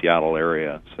here in the Seattle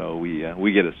area, so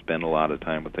we get to spend a lot of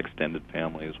time with extended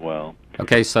family as well.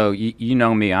 Okay, so you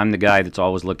know me. I'm the guy that's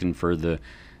always looking for the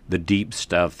deep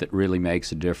stuff that really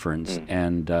makes a difference.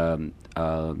 And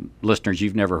listeners,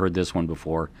 you've never heard this one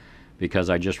before, because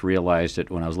I just realized it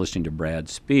when I was listening to Brad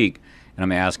speak, and I'm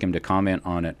going to ask him to comment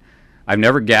on it. I've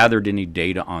never gathered any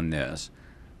data on this,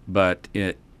 but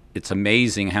it's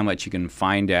amazing how much you can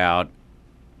find out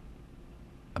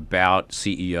about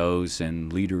CEOs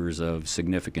and leaders of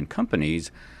significant companies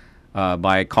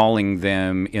by calling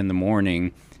them in the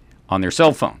morning on their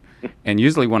cell phone. And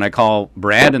usually when I call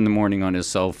Brad in the morning on his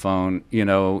cell phone, you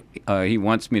know, he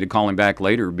wants me to call him back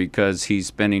later because he's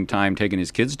spending time taking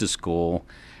his kids to school,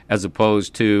 as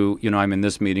opposed to, you know, I'm in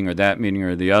this meeting or that meeting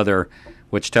or the other,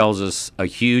 which tells us a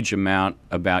huge amount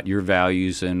about your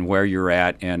values and where you're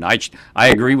at. And I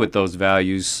agree with those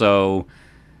values. So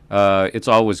it's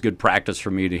always good practice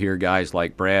for me to hear guys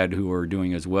like Brad, who are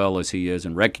doing as well as he is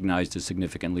and recognized as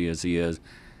significantly as he is,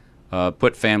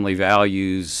 put family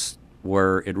values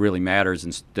where it really matters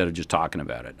instead of just talking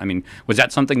about it. I mean, was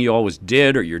that something you always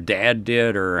did, or your dad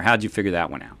did, or how'd you figure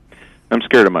that one out? I'm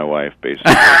scared of my wife,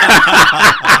 basically.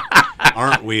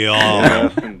 Aren't we all?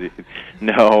 Yes, indeed.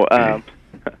 No,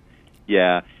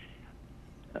 yeah.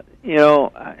 You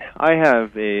know, I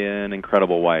have an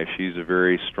incredible wife. She's a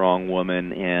very strong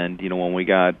woman, and you know, when we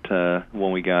got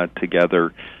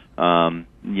together,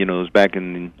 you know, it was back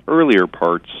in the earlier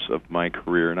parts of my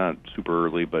career, not super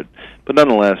early, but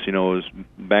nonetheless, you know, it was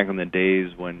back in the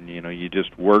days when, you know, you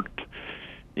just worked,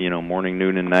 you know, morning,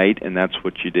 noon, and night, and that's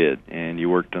what you did. And you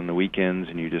worked on the weekends,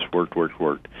 and you just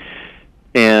worked.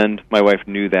 And my wife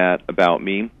knew that about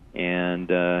me,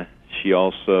 and she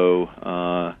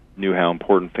also knew how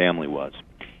important family was.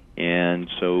 And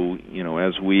so, you know,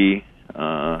 as we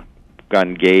got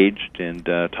engaged and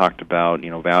talked about,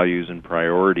 you know, values and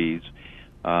priorities,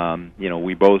 you know,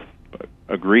 we both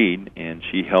agreed, and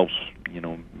she helps, you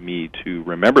know, me to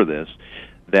remember this,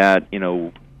 that, you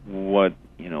know, what,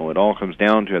 you know, it all comes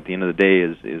down to at the end of the day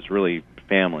is really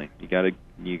family. You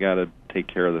gotta take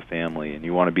care of the family, and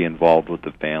you want to be involved with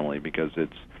the family, because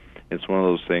it's one of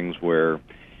those things where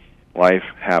life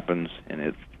happens, and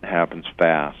it happens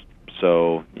fast.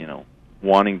 So, you know,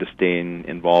 wanting to stay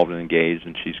involved and engaged,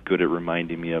 and she's good at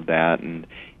reminding me of that, and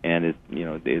it, you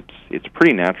know, it's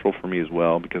pretty natural for me as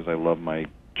well, because I love my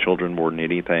children more than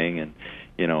anything, and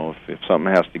you know, if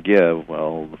something has to give,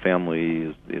 well, the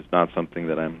family is not something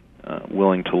that I'm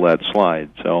willing to let slide.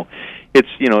 So it's,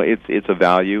 you know, it's a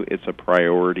value, it's a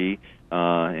priority,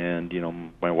 and you know,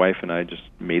 my wife and I just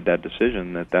made that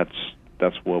decision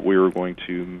that's what we were going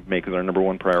to make as our number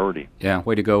one priority. Yeah,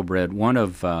 way to go, Brad. One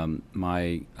of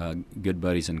my good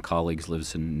buddies and colleagues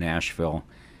lives in Nashville,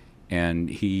 and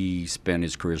he spent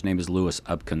his career, his name is Lewis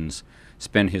Upkins,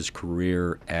 spent his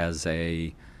career as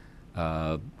a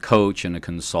coach and a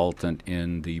consultant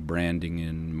in the branding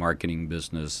and marketing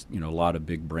business. You know, a lot of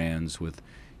big brands with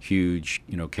huge,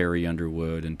 you know, Carrie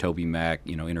Underwood and Toby Mac,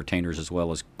 you know, entertainers as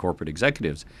well as corporate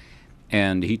executives.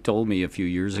 And he told me a few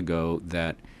years ago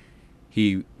that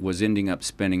he was ending up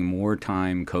spending more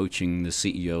time coaching the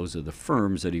CEOs of the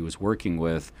firms that he was working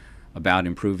with about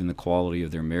improving the quality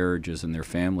of their marriages and their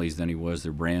families than he was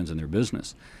their brands and their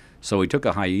business. So he took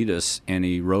a hiatus and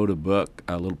he wrote a book,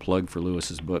 a little plug for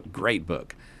Lewis's book, great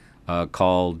book,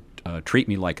 called Treat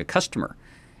Me Like a Customer.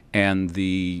 And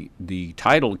the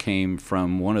title came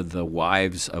from one of the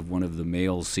wives of one of the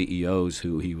male CEOs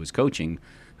who he was coaching,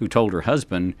 who told her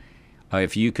husband,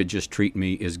 if you could just treat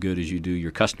me as good as you do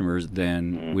your customers,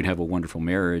 then we'd have a wonderful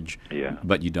marriage. Yeah.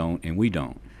 But you don't, and we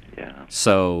don't. Yeah.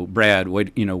 So, Brad, way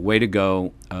to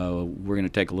go. We're going to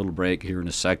take a little break here in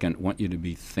a second. Want you to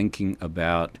be thinking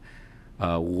about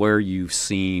where you've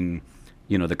seen,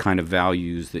 the kind of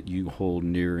values that you hold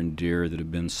near and dear that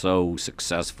have been so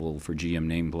successful for GM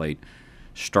Nameplate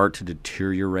start to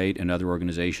deteriorate in other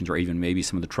organizations, or even maybe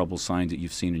some of the trouble signs that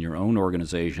you've seen in your own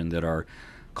organization that are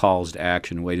calls to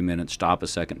action. Wait a minute, stop a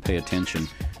second, pay attention,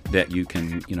 that you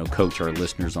can, coach our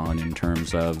listeners on in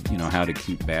terms of, how to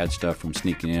keep bad stuff from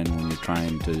sneaking in when you're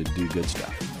trying to do good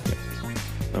stuff.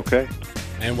 Okay.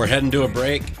 And we're heading to a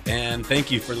break. And thank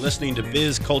you for listening to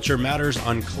Biz Culture Matters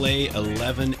on Clay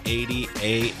 1180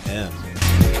 AM.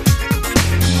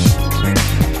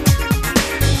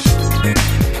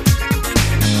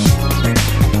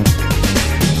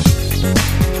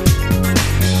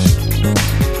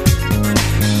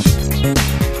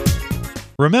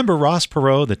 Remember Ross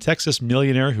Perot, the Texas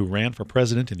millionaire who ran for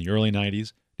president in the early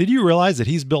 90s? Did you realize that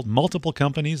he's built multiple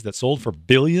companies that sold for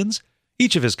billions?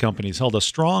 Each of his companies held a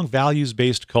strong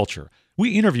values-based culture.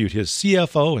 We interviewed his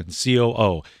CFO and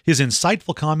COO. His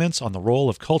insightful comments on the role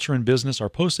of culture in business are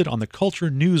posted on the Culture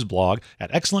News blog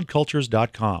at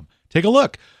excellentcultures.com. Take a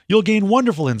look. You'll gain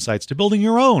wonderful insights to building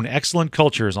your own excellent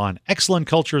cultures on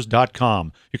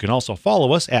excellentcultures.com. You can also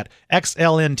follow us at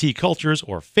XLNT Cultures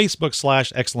or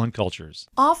Facebook/Excellent Cultures.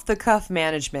 Off-the-cuff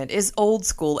management is old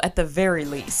school at the very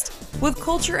least. With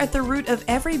culture at the root of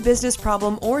every business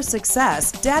problem or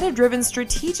success, data-driven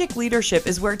strategic leadership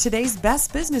is where today's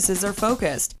best businesses are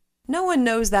focused. No one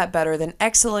knows that better than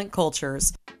Excellent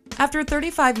Cultures. After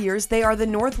 35 years, they are the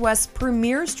Northwest's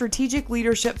premier strategic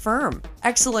leadership firm.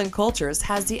 Excellent Cultures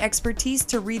has the expertise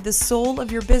to read the soul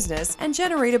of your business and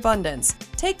generate abundance.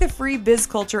 Take the free Biz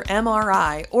Culture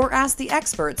MRI or ask the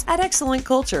experts at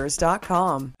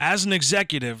excellentcultures.com. As an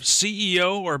executive,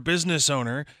 CEO, or business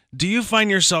owner, do you find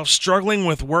yourself struggling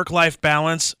with work-life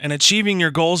balance and achieving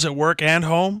your goals at work and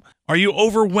home? Are you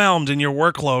overwhelmed in your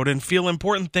workload and feel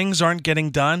important things aren't getting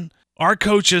done? Our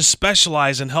coaches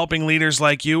specialize in helping leaders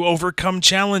like you overcome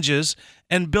challenges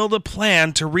and build a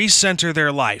plan to recenter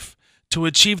their life, to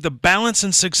achieve the balance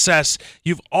and success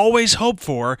you've always hoped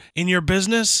for in your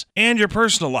business and your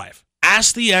personal life.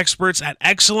 Ask the experts at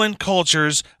Excellent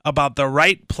Cultures about the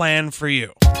right plan for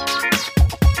you.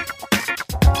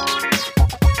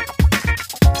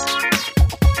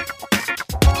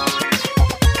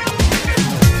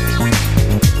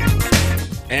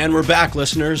 And we're back,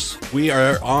 listeners. We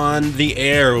are on the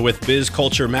air with Biz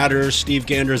Culture Matters. Steve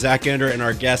Gander, Zach Gander, and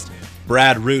our guest,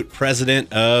 Brad Root,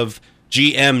 president of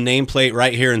GM Nameplate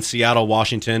right here in Seattle,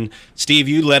 Washington. Steve,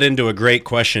 you led into a great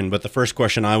question, but the first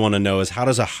question I want to know is, how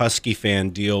does a Husky fan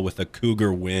deal with a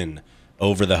Cougar win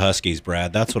over the Huskies,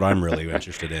 Brad? That's what I'm really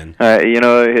interested in.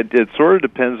 It sort of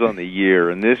depends on the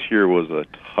year, and this year was a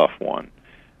tough one.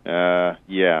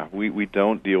 We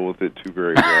don't deal with it too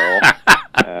very well.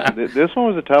 This one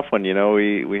was a tough one.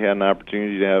 We had an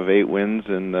opportunity to have 8 wins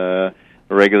in the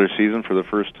regular season for the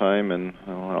first time in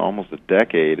almost a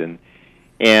decade, and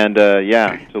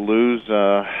to lose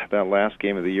that last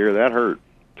game of the year, that hurt.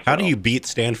 How do you beat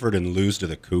Stanford and lose to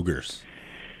the Cougars?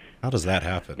 How does that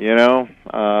happen?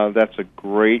 That's a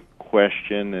great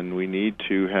question, and we need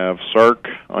to have Sark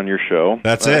on your show.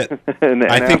 That's it. and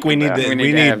I think we need we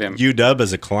need UW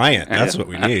as a client. That's what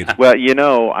we need. Well,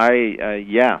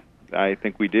 I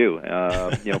think we do.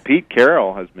 Pete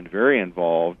Carroll has been very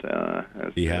involved.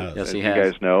 He has. Yes, as he you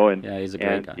has. guys know, and he's a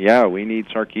great guy. Yeah, we need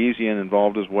Sarkeesian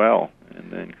involved as well,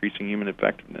 and increasing human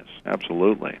effectiveness.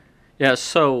 Absolutely. Yeah.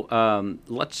 So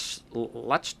let's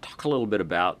talk a little bit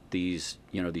about these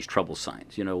trouble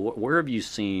signs. Where have you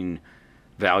seen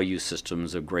value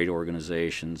systems of great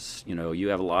organizations? You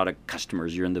have a lot of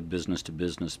customers. You're in the business to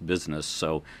business,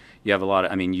 so you have a lot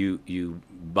of. You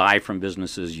buy from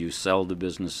businesses, you sell to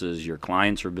businesses. Your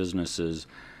clients are businesses.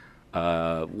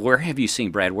 Where have you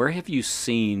seen, Brad? Where have you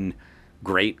seen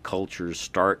great cultures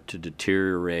start to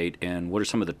deteriorate, and what are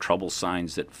some of the trouble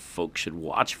signs that folks should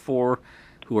watch for,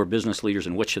 who are business leaders,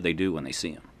 and what should they do when they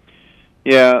see them?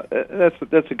 Yeah,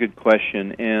 that's a good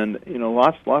question, and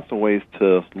lots of ways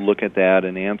to look at that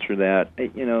and answer that.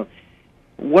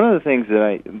 One of the things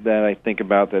that I think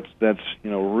about that's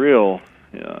real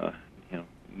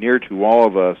near to all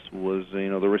of us was the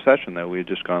recession that we had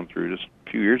just gone through just a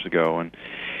few years ago, and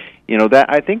that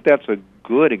I think that's a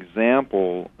good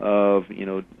example of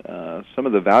some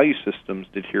of the value systems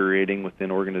deteriorating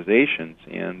within organizations,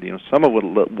 and some of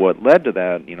what led to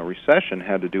that recession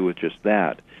had to do with just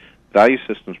that. Value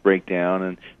systems break down,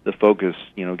 and the focus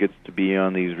gets to be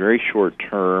on these very short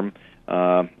term,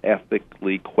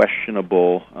 ethically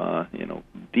questionable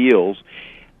deals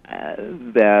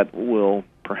that will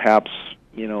perhaps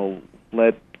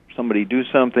let somebody do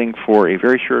something for a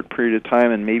very short period of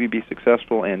time and maybe be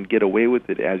successful and get away with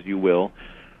it as you will.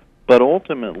 But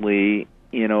ultimately,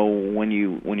 when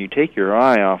you take your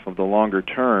eye off of the longer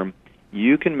term,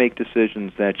 you can make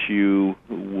decisions that you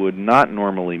would not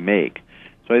normally make.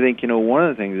 So I think one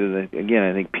of the things is that, again,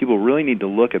 I think people really need to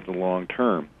look at the long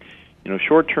term.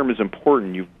 Short term is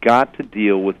important. You've got to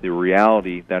deal with the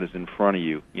reality that is in front of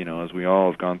you. As we all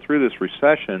have gone through this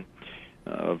recession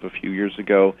of a few years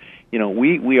ago,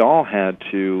 we all had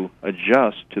to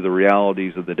adjust to the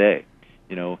realities of the day.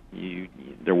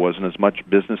 There wasn't as much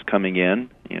business coming in,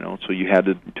 so you had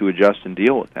to adjust and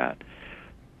deal with that.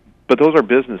 But those are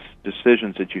business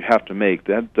decisions that you have to make.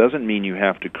 That doesn't mean you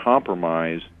have to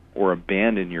compromise or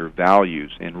abandon your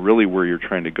values and really where you're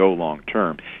trying to go long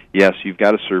term. Yes, you've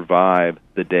got to survive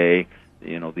the day,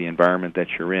 the environment that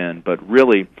you're in, but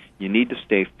really you need to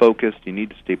stay focused, you need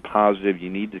to stay positive, you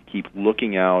need to keep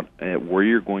looking out at where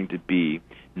you're going to be,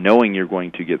 knowing you're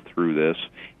going to get through this,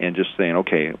 and just saying,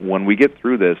 okay, when we get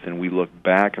through this and we look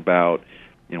back about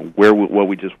what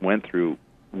we just went through,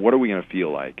 what are we going to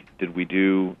feel like? Did we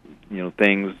do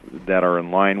things that are in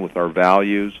line with our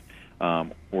values?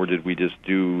 Or did we just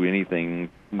do anything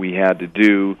we had to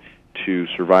do to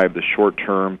survive the short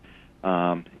term?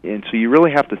 And so you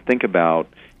really have to think about,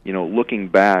 looking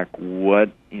back,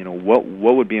 what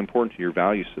would be important to your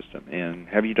value system, and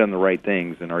have you done the right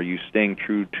things, and are you staying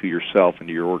true to yourself and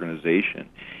to your organization?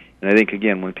 And I think,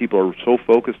 again, when people are so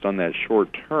focused on that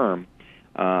short term,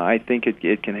 I think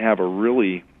it can have a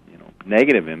really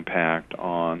negative impact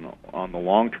on the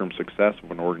long-term success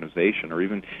of an organization, or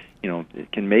even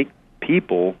it can make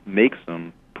people make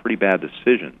some pretty bad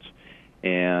decisions.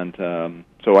 And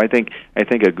so I think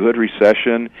a good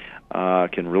recession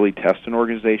can really test an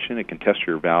organization. It can test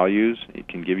your values. It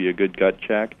can give you a good gut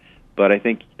check. But I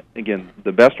think, again,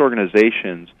 the best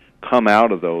organizations come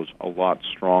out of those a lot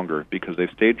stronger because they've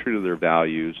stayed true to their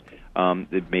values.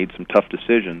 They've made some tough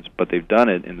decisions, but they've done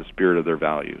it in the spirit of their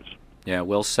values. Yeah,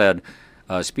 well said.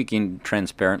 Speaking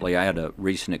transparently, I had a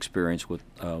recent experience with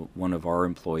one of our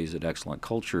employees at Excellent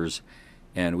Cultures,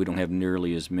 and we don't have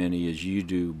nearly as many as you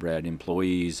do, Brad,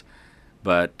 employees,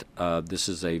 but this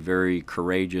is a very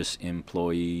courageous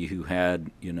employee who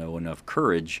had, enough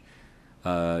courage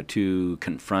to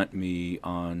confront me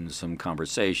on some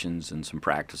conversations and some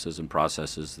practices and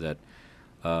processes that,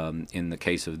 in the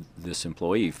case of this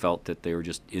employee, felt that they were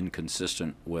just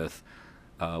inconsistent with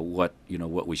what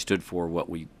we stood for, what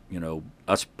we,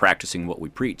 us practicing what we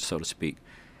preach, so to speak.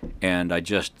 And I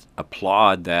just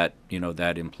applaud that,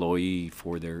 that employee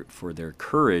for their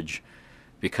courage,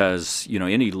 because,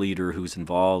 any leader who's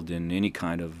involved in any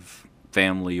kind of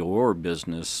family or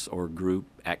business or group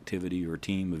activity or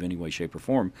team of any way, shape, or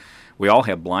form, we all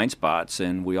have blind spots,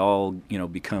 and we all,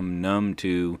 become numb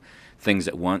to things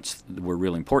that once were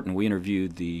really important. We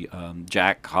interviewed the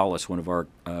Jack Hollis, one of our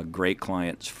great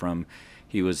clients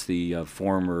he was the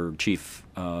former chief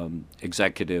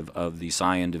executive of the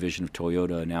Scion division of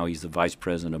Toyota. Now he's the vice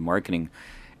president of marketing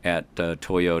at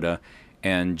Toyota.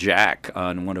 And Jack,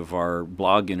 on one of our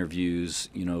blog interviews,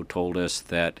 told us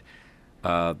that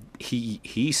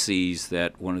he sees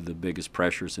that one of the biggest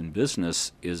pressures in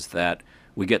business is that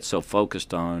we get so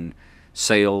focused on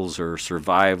sales or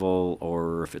survival,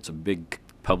 or if it's a big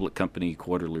public company,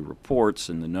 quarterly reports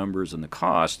and the numbers and the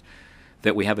cost,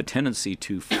 that we have a tendency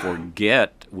to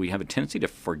forget. We have a tendency to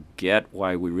forget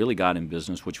why we really got in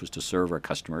business, which was to serve our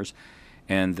customers,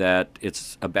 and that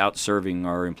it's about serving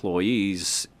our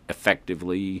employees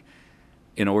effectively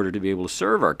in order to be able to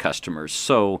serve our customers.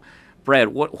 So, Brad,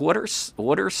 what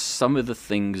are some of the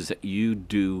things that you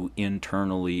do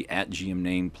internally at GM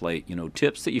Nameplate?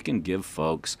 Tips that you can give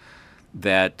folks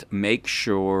that make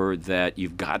sure that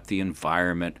you've got the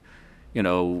environment.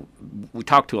 We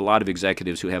talk to a lot of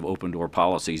executives who have open door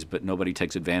policies, but nobody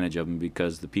takes advantage of them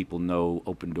because the people know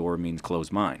open door means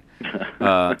closed mind.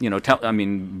 But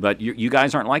you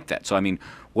guys aren't like that. So,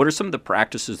 what are some of the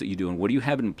practices that you do, and what do you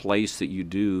have in place that you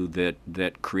do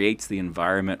that creates the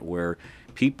environment where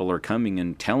people are coming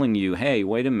and telling you, hey,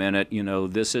 wait a minute,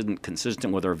 this isn't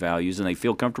consistent with our values, and they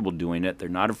feel comfortable doing it. They're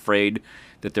not afraid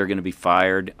that they're going to be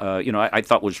fired. I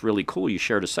thought was really cool. You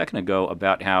shared a second ago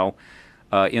about how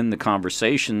in the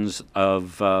conversations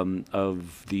of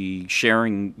the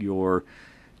sharing your,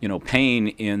 pain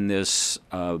in this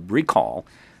recall,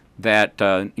 that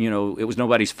it was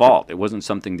nobody's fault. It wasn't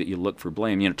something that you look for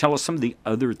blame. Tell us some of the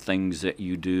other things that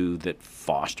you do that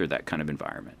foster that kind of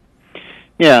environment.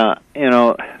 Yeah,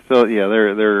 so yeah,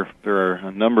 there are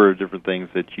a number of different things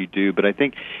that you do, but I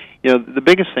think, the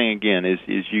biggest thing again is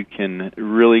you can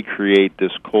really create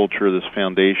this culture, this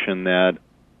foundation that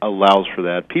allows for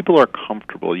that. People are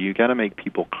comfortable. You got to make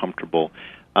people comfortable.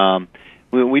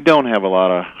 We don't have a lot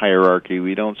of hierarchy.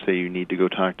 We don't say you need to go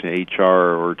talk to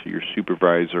HR or to your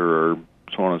supervisor or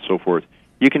so on and so forth.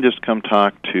 You can just come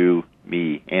talk to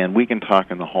me, and we can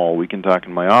talk in the hall. We can talk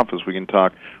in my office. We can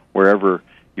talk wherever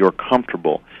you're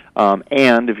comfortable.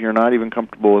 And if you're not even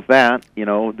comfortable with that,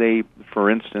 for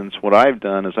instance, what I've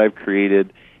done is I've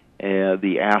created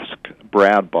the Ask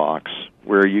Brad box,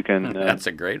 where you can... That's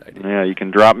a great idea. Yeah, you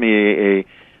can drop me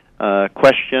a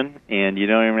question, and you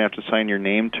don't even have to sign your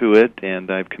name to it,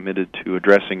 and I've committed to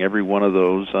addressing every one of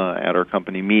those at our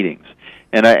company meetings.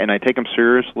 And I take them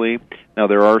seriously. Now,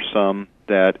 there are some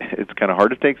that it's kind of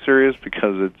hard to take serious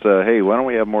because it's, hey, why don't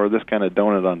we have more of this kind of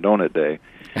donut on donut day?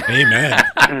 Amen.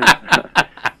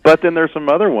 But then there's some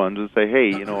other ones that say,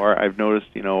 hey, I've noticed,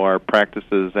 our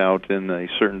practices out in a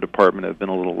certain department have been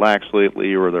a little lax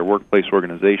lately, or their workplace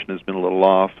organization has been a little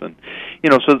off, and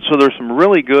so there's some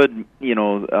really good,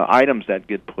 items that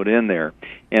get put in there,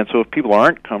 and so if people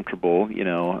aren't comfortable,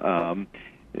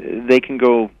 they can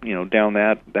go, down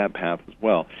that path as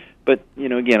well. But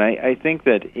again, I think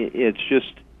that it's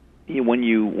just, when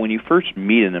you first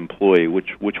meet an employee,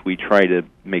 which we try to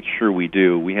make sure we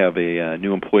do, we have a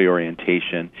new employee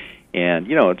orientation, and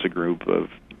it's a group of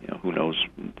who knows,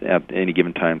 at any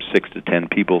given time 6 to 10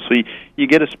 people. So you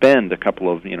get to spend a couple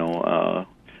of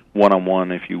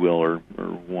one-on-one, if you will, or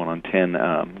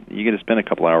 1-on-10. You get to spend a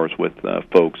couple hours with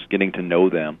folks, getting to know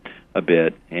them a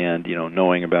bit, and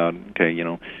knowing about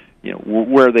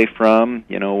where are they from,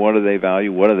 what do they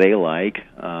value, what do they like,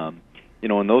 and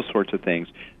those sorts of things.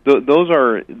 Those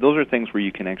are things where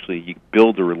you can actually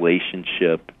build a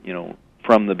relationship,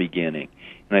 from the beginning.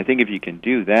 And I think if you can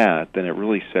do that, then it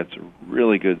really sets a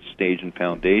really good stage and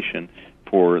foundation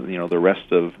for the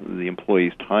rest of the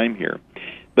employee's time here.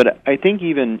 But I think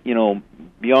even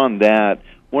beyond that,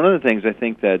 one of the things I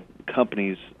think that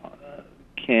companies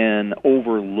can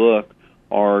overlook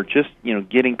are just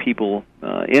getting people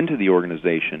into the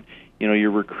organization.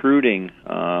 You're recruiting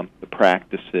the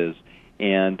practices,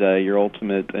 and your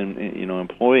ultimate,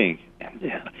 employee,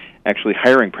 actually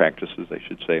hiring practices, I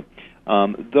should say.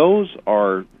 Those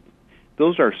are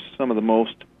some of the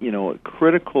most,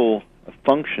 critical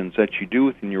functions that you do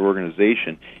within your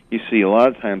organization. You see, a lot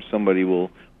of times somebody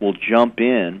will jump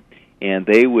in, and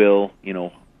they will,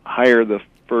 hire the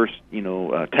first,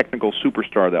 technical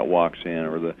superstar that walks in,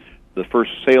 or the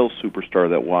first sales superstar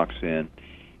that walks in.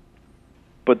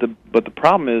 But the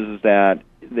problem is that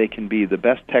they can be the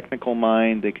best technical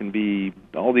mind, they can be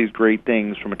all these great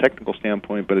things from a technical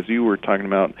standpoint, but as you were talking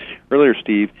about earlier,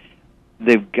 Steve,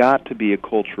 they've got to be a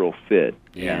cultural fit.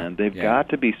 Yeah, and they've got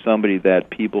to be somebody that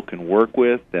people can work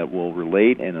with, that will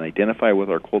relate and identify with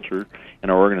our culture and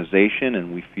our organization,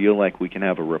 and we feel like we can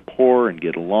have a rapport and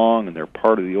get along, and they're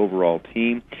part of the overall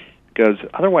team, because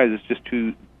otherwise it's just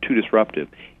too disruptive.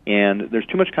 And there's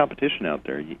too much competition out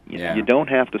there. You don't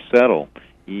have to settle.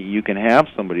 You can have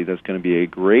somebody that's going to be a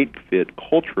great fit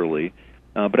culturally,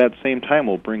 but at the same time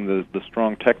will bring the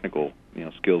strong technical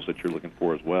skills that you're looking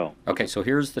for as well. Okay, so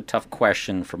here's the tough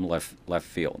question from left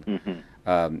field.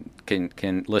 Mm-hmm.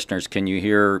 Can listeners, can you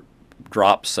hear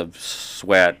drops of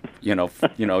sweat,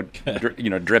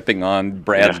 dripping on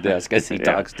Brad's desk as he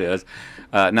talks to us?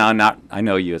 No, I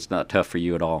know you. It's not tough for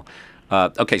you at all.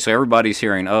 Okay, so everybody's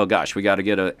hearing, oh gosh, we got to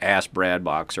get an Ask Brad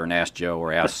box, or an Ask Joe,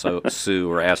 or Ask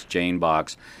Sue, or Ask Jane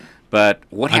box. But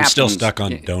what happens? I'm still stuck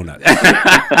on donuts.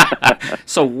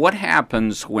 So what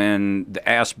happens when the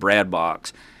Ask Brad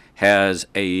box has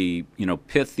a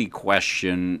pithy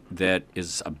question that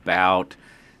is about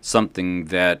something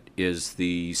that is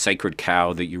the sacred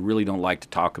cow that you really don't like to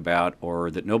talk about,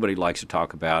 or that nobody likes to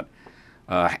talk about?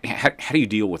 How do you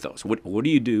deal with those? What do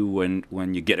you do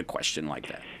when you get a question like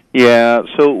that? Yeah,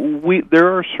 so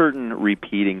there are certain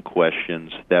repeating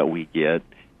questions that we get,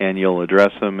 and you'll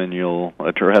address them and you'll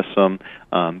address them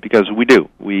because we do.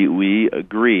 We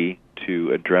agree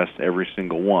to address every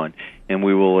single one, and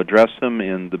we will address them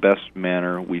in the best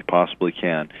manner we possibly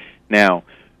can. Now,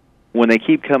 when they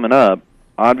keep coming up,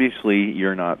 obviously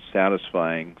you're not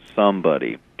satisfying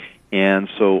somebody. And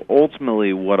so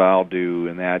ultimately what I'll do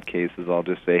in that case is I'll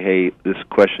just say, hey, this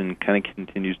question kind of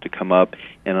continues to come up,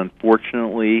 and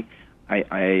unfortunately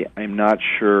I'm not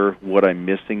sure what I'm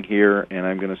missing here, and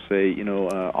I'm going to say,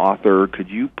 author, could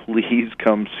you please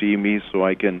come see me so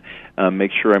I can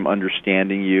make sure I'm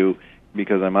understanding you,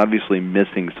 because I'm obviously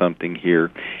missing something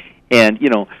here. And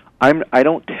I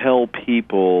don't tell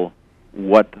people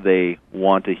what they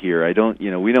want to hear.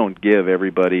 We don't give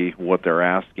everybody what they're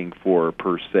asking for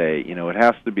per se. It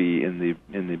has to be in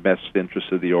the best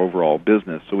interest of the overall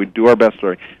business. So we do our best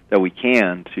that we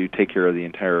can to take care of the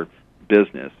entire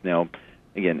business. Now,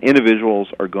 again, individuals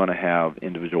are going to have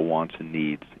individual wants and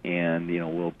needs, and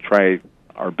we'll try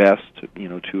our best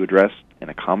to address and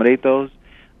accommodate those.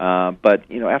 But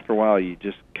after a while, you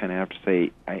just kind of have to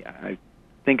say, I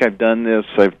think I've done this.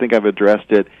 I think I've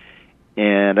addressed it.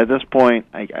 And at this point,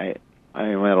 I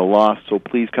am at a loss, so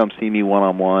please come see me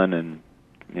one-on-one. And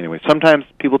anyway, sometimes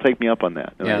people take me up on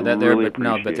that. Yeah, but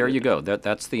there you go.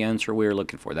 That's the answer we were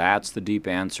looking for. That's the deep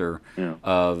answer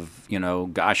of,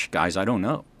 gosh, guys, I don't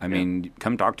know. I mean,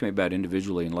 come talk to me about it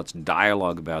individually, and let's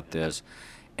dialogue about this.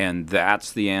 And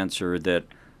that's the answer that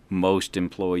most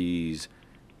employees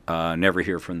never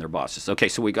hear from their bosses. Okay,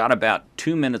 so we got about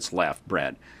 2 minutes left,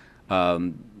 Brad.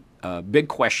 Big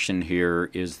question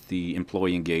here is the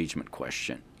employee engagement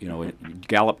question.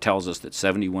 Gallup tells us that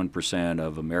 71%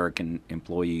 of American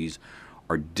employees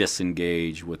are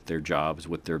disengaged with their jobs,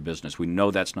 with their business. We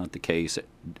know that's not the case at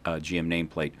GM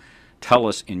Nameplate. Tell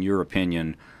us, in your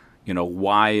opinion,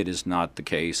 why it is not the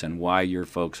case and why your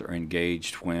folks are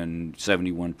engaged when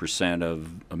 71%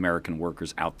 of American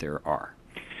workers out there are.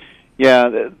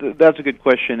 Yeah, that's a good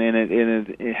question,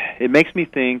 and it makes me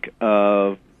think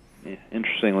of,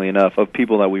 interestingly enough, of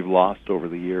people that we've lost over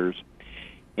the years.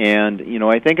 And,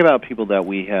 I think about people that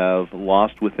we have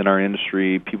lost within our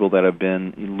industry, people that have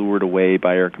been lured away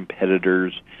by our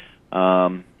competitors,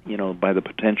 by the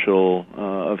potential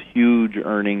of huge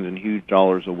earnings and huge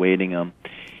dollars awaiting them.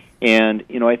 And,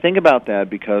 I think about that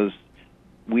because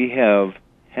we have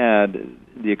had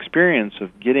the experience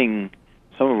of getting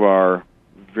some of our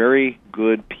very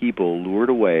good people lured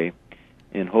away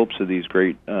in hopes of these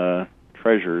great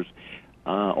treasures,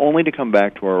 only to come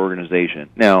back to our organization.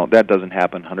 Now, that doesn't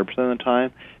happen 100% of the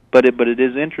time, but it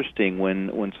is interesting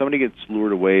when somebody gets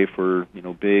lured away for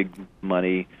big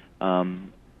money.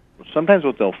 Sometimes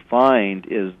what they'll find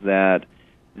is that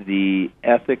the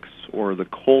ethics or the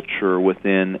culture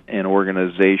within an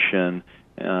organization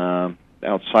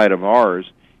outside of ours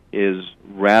is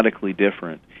radically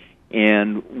different.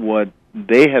 And what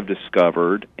they have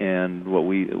discovered, and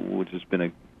which has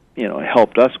been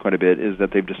helped us quite a bit, is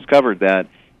that they've discovered that,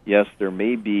 yes, there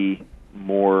may be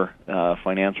more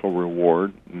financial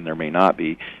reward, and there may not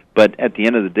be, but at the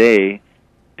end of the day,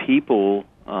 people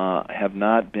have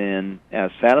not been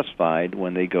as satisfied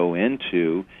when they go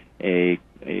into an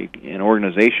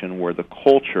organization where the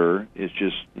culture is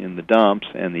just in the dumps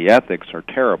and the ethics are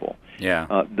terrible.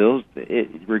 Yeah.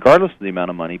 Regardless of the amount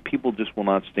of money, people just will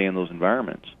not stay in those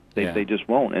environments. They just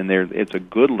won't, and it's a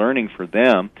good learning for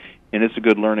them, and it's a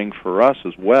good learning for us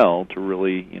as well to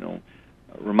really,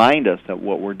 remind us that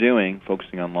what we're doing,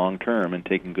 focusing on long term and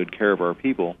taking good care of our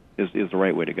people, is the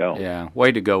right way to go. Yeah,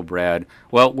 way to go, Brad.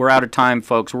 Well, we're out of time,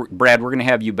 folks. Brad, we're going to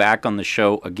have you back on the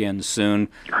show again soon.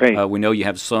 Great. We know you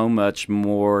have so much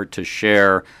more to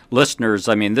share. Listeners,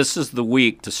 this is the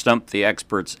week to stump the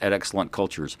experts at Excellent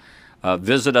Cultures.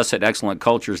 Visit us at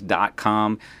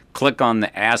excellentcultures.com. Click on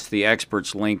the Ask the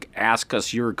Experts link. Ask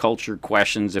us your culture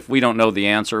questions. If we don't know the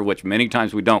answer, which many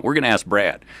times we don't, we're going to ask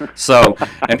Brad. So,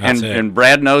 and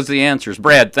Brad knows the answers.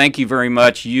 Brad, thank you very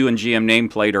much. You and GM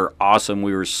Nameplate are awesome.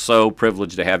 We were so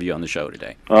privileged to have you on the show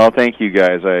today. Well, thank you,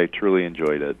 guys. I truly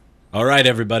enjoyed it. All right,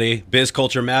 everybody. Biz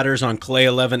Culture Matters on Clay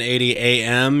 1180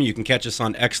 AM. You can catch us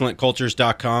on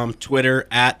excellentcultures.com, Twitter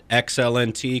at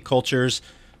XLNT Cultures,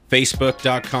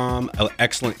 Facebook.com,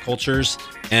 Excellent Cultures.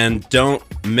 And don't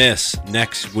miss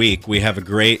next week. We have a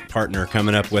great partner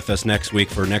coming up with us next week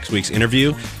for next week's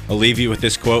interview. I'll leave you with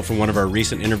this quote from one of our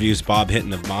recent interviews, Bob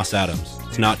Hinton of Moss Adams.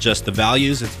 It's not just the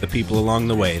values, it's the people along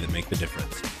the way that make the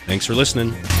difference. Thanks for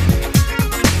listening.